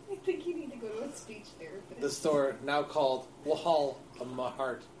 I think you need to go to a speech therapist. The store, now called Walmart.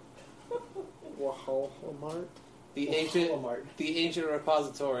 Walmart. The Walmart. ancient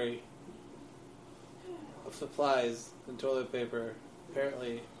repository of supplies and toilet paper,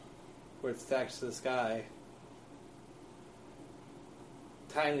 apparently, where it's stacked to the sky.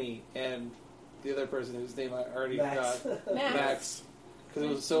 Tiny and the other person whose name I already Max. forgot. Max. Max. Because it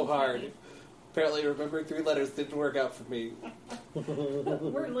was so hard. Apparently, remembering 3 letters didn't work out for me.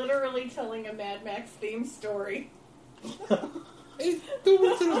 We're literally telling a Mad Max themed story. Hey, no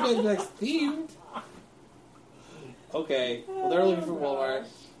one said it was Mad Max themed. Okay, well, they're looking for Walmart.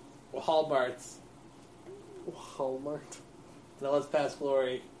 Well, Hallmarts. Walmart. Now let's pass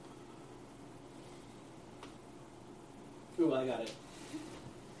Glory. Ooh, I got it.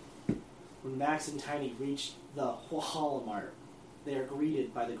 When Max and Tiny reach the Walmart, they are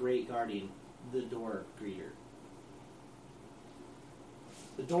greeted by the Great Guardian, the Door Greeter.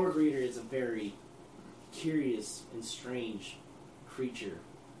 The Door Greeter is a very curious and strange creature.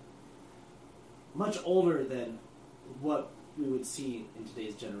 Much older than what we would see in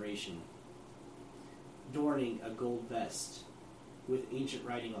today's generation, adorning a gold vest with ancient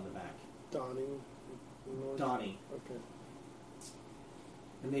writing on the back. Donnie. Okay.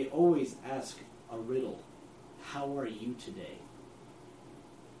 And they always ask a riddle. How are you today?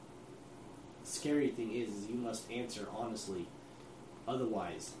 The scary thing is you must answer honestly.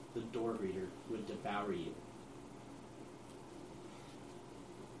 Otherwise, the door greeter would devour you.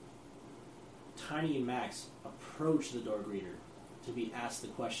 Tiny and Max approach the door greeter to be asked the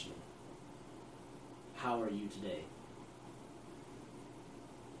question, how are you today?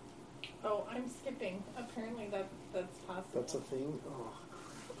 Oh, I'm skipping. Apparently that's possible. That's a thing? Oh.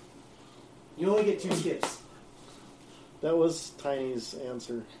 You only get 2 skips. That was Tiny's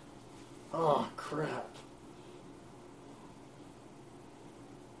answer. Oh, crap.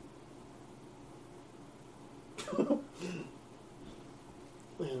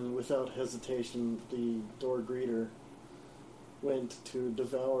 And without hesitation, the door greeter went to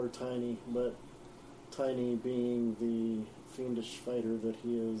devour Tiny, but Tiny, being the fiendish fighter that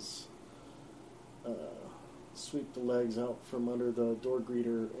he is, swept the legs out from under the door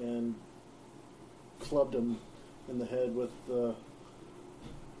greeter and clubbed him in the head with the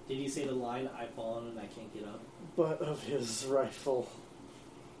Did he say the line, I've fallen and I can't get up? butt of his rifle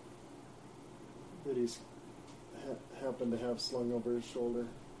that he's happened to have slung over his shoulder.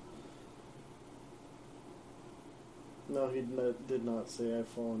 No, he did not say I've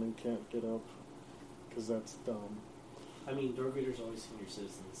fallen and can't get up, because that's dumb. I mean, door greeters are always senior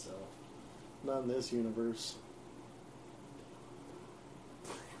citizens, so... Not in this universe.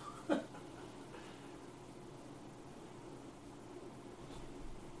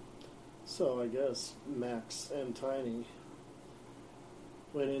 So I guess Max and Tiny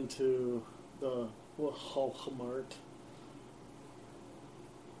went into the Walmart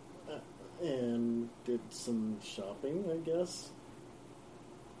and did some shopping, I guess.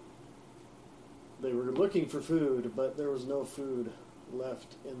 They were looking for food, but there was no food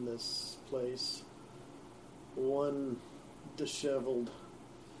left in this place. One disheveled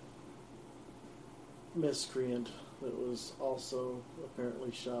miscreant that was also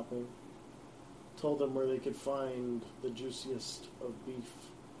apparently shopping told them where they could find the juiciest of beef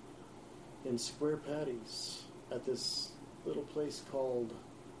in square patties at this little place called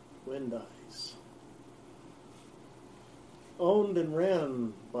Wendy's, owned and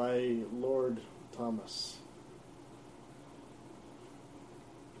ran by Lord Thomas.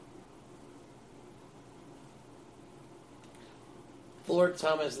 Lord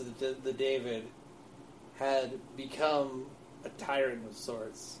Thomas the David had become a tyrant of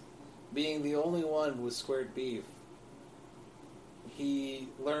sorts, being the only one with squared beef. He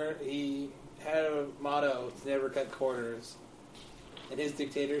had a motto to never cut corners, and his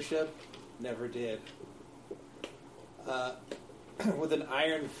dictatorship never did. With an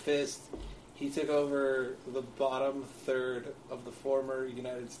iron fist, he took over the bottom third of the former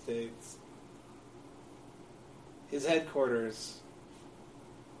United States. His headquarters,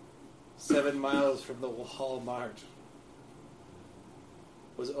 7 miles from the Walmart,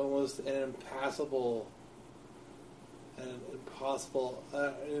 was almost an impossible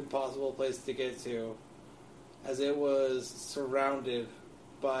place to get to, as it was surrounded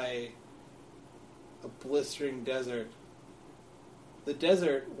by a blistering desert. The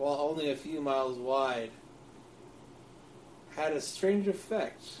desert, while only a few miles wide, had a strange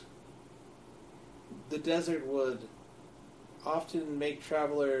effect. The desert would often make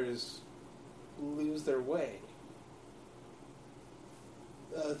travelers lose their way.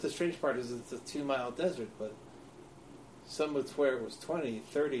 The strange part is it's a 2-mile desert, but some would swear it was 20,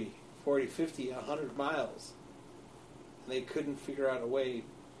 30, 40, 50, 100 miles. And they couldn't figure out a way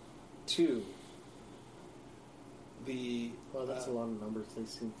to the... Well, that's a lot of numbers. They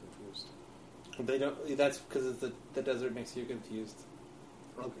seem confused. They don't. That's because the desert makes you confused.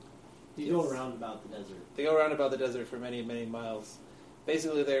 Okay. You go around about the desert. They go around about the desert for many, many miles.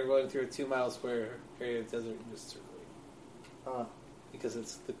 Basically, they're going through a 2-mile square area of desert and just circling. Because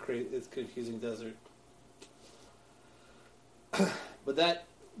it's it's confusing desert. But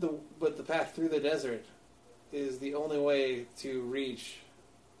the path through the desert is the only way to reach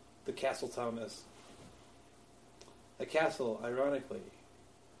the Castle Thomas. A castle, ironically,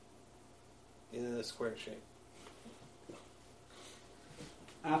 in a square shape.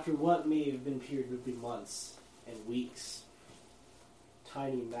 After what may have been appeared to be months and weeks,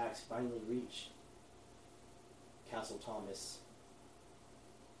 Tiny and Max finally reach Castle Thomas.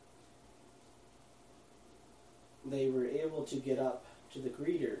 They were able to get up to the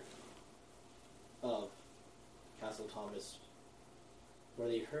greeter of Castle Thomas, where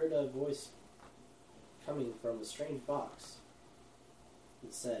they heard a voice coming from a strange box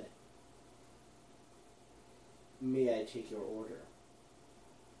It said, "May I take your order?"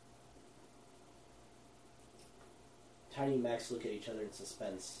 Tiny and Max look at each other in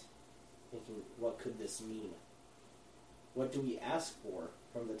suspense, thinking, what could this mean? What do we ask for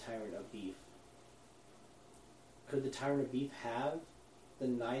from the Tyrant of Beef? Could the Tyrant of Beef have the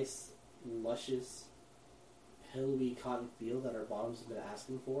nice, luscious, pillowy cotton feel that our bottoms have been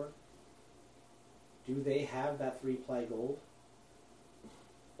asking for? Do they have that 3-ply gold?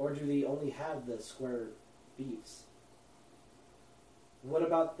 Or do they only have the square beefs? What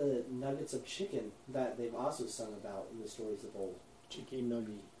about the nuggets of chicken that they've also sung about in the stories of old? Chicky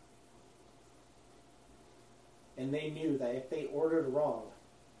nuggy. And they knew that if they ordered wrong,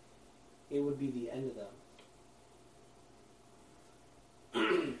 it would be the end of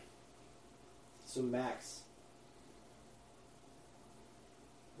them. So Max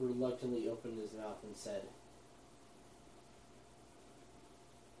reluctantly opened his mouth and said,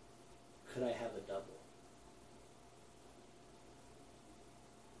 "Could I have a double?"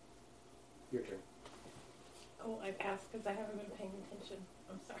 Your turn. Oh, I've asked because I haven't been paying attention.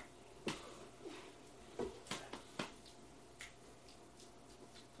 I'm sorry.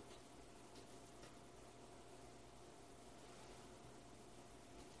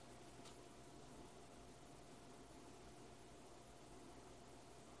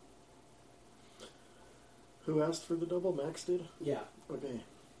 Who asked for the double? Max did? Yeah. Okay.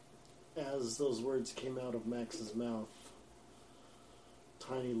 As those words came out of Max's mouth,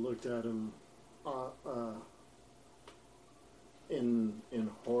 Tiny looked at him in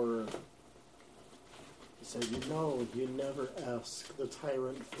horror. He said, you never ask the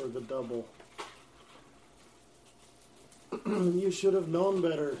tyrant for the double. You should have known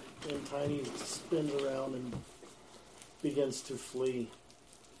better." And Tiny spins around and begins to flee.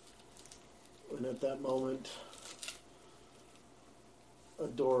 And at that moment, a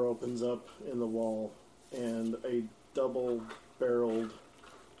door opens up in the wall, and a double-barreled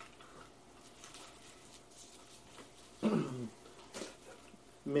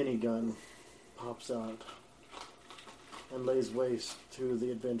minigun pops out and lays waste to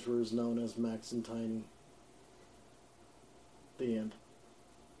the adventurers known as Max and Tiny. The end.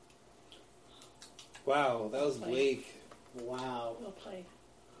 Wow, that was bleak. Wow. Well played.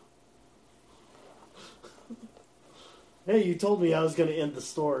 Hey, you told me I was going to end the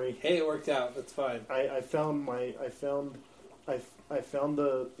story. Hey, it worked out. That's fine. I found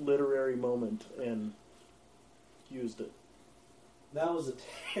the literary moment and used it. That was a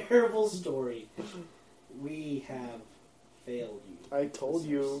terrible story. We have failed you. I told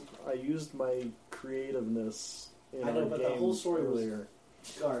you I used my creativeness in I know, our but the game whole story earlier.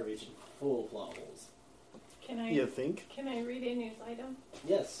 was garbage and full of plot holes. Can I? You think? Can I read a news item?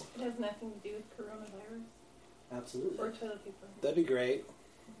 Yes, It has nothing to do with coronavirus absolutely. or toilet paper. That'd be great.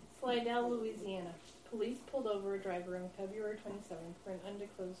 Slidell, Louisiana. Police pulled over a driver on February 27th for an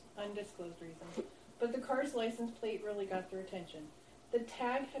undisclosed reason, but the car's license plate really got their attention. The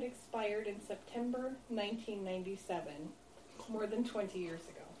tag had expired in September 1997, more than 20 years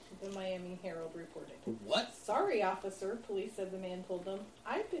ago, the Miami Herald reported. What? "Sorry, officer," police said the man told them.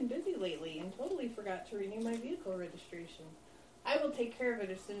 "I've been busy lately and totally forgot to renew my vehicle registration. I will take care of it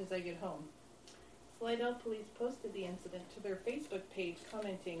as soon as I get home." Slidell police posted the incident to their Facebook page,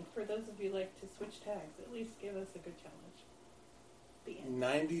 commenting, "For those of you who like to switch tags, at least give us a good challenge." The end.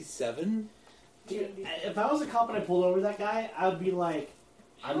 97? Dude, if I was a cop and I pulled over that guy, I would be like,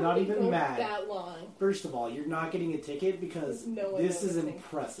 I'm How not did it even go mad. that long? First of all, you're not getting a ticket because No one this is noticing.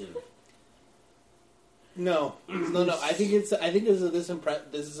 impressive. No. No. I think this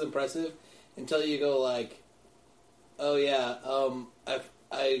is impressive until you go like, "Oh yeah,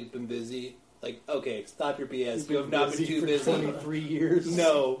 I've been busy." Like, okay, stop your BS. You have not been too for busy. 23 years.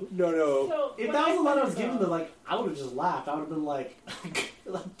 No. So, If when that was the I one I wonder was given, though- I would have just laughed. I would have been like,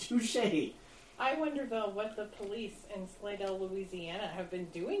 touche. I wonder, though, what the police in Slidell, Louisiana have been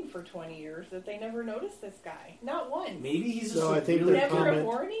doing for 20 years that they never noticed this guy. Not once. Maybe he's just No, I think really their Never a comment,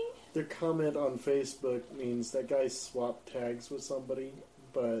 warning? their comment on Facebook means that guy swapped tags with somebody,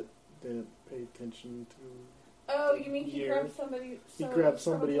 but didn't pay attention to. Oh, you mean he year. grabbed somebody? He So grabbed it's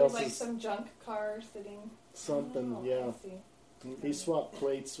somebody probably like else's- some junk car sitting. Something, Oh, yeah. I see. He swapped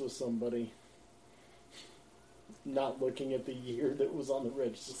plates with somebody, not looking at the year that was on the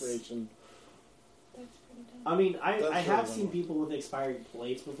registration. That's pretty dumb. I mean, That's I have really seen dumb. people with expired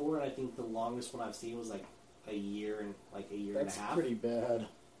plates before, and I think the longest one I've seen was like a year and That's a half. pretty bad.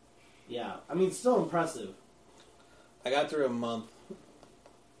 Yeah, I mean, it's still impressive. I got through a month.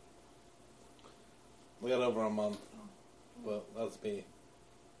 We got over a month. Well, that's me.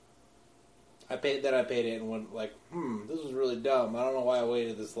 I paid it and went like, this was really dumb. I don't know why I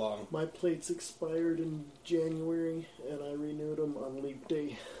waited this long. My plates expired in January, and I renewed them on Leap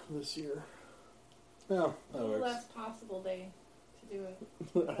Day this year. No, that The works. last possible day to do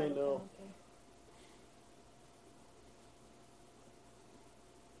it. I know.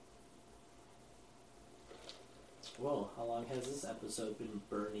 Well, how long has this episode been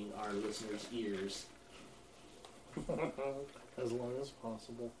burning our listeners' ears? As long as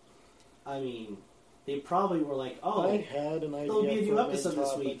possible. I mean, they probably were like, "Oh, I had an idea there'll be a new for episode this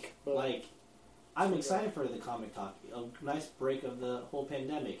topic, week." but Like, I'm excited for the comic talk. A nice break of the whole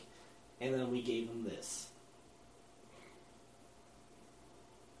pandemic, and then we gave them this.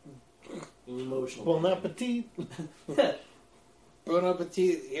 An emotional. Bon pandemic. appetit. Bon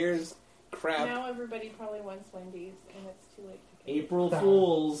appetit. Here's crap. Now everybody probably wants Wendy's, and it's too late to get April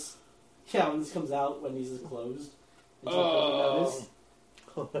Fools. Yeah, when this comes out, Wendy's is closed. Oh.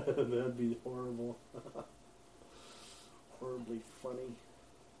 That'd be horrible. Horribly funny.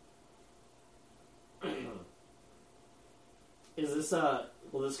 Is this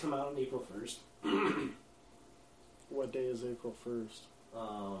will this come out on April 1st? What day is April 1st?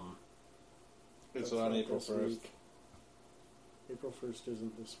 It's That's on not April this 1st. week. April 1st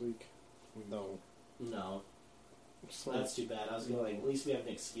isn't this week. No. No. So That's too bad. I was gonna at least we have an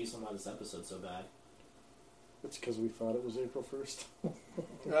excuse on why this episode's so bad. it's because we thought it was April 1st.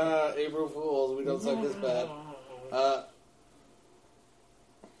 April Fools. We don't suck this bad.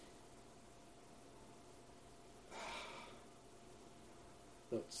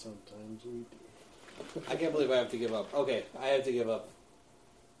 But sometimes we do. I can't believe I have to give up. Okay, I have to give up.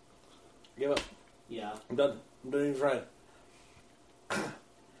 Give up. Yeah. I'm done. I'm done even trying.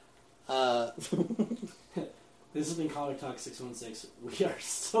 This has been Comic Talk 616. We are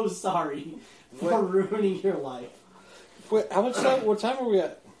so sorry for ruining your life. Wait, how much time? What time are we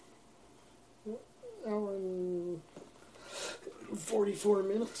at? Hour and 44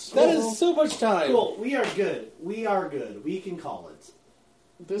 minutes. That is so much time. Cool. We are good. We are good. We can call it.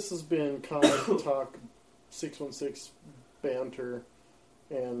 This has been Comic Talk 616 banter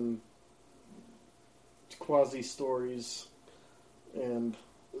and quasi stories and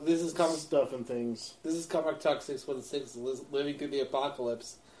This is comic stuff and things. This is Comic Talk 616, living through the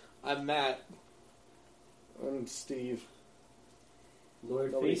apocalypse. I'm Matt. I'm Steve.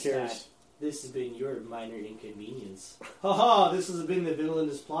 Lord Nobody Face cares. That, this has been your minor inconvenience. Haha, this has been the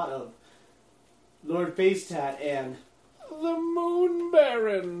villainous plot of Lord Facetat and The Moon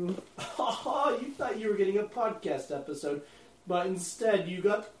Baron. Haha, you thought you were getting a podcast episode, but instead you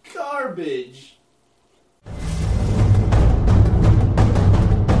got garbage.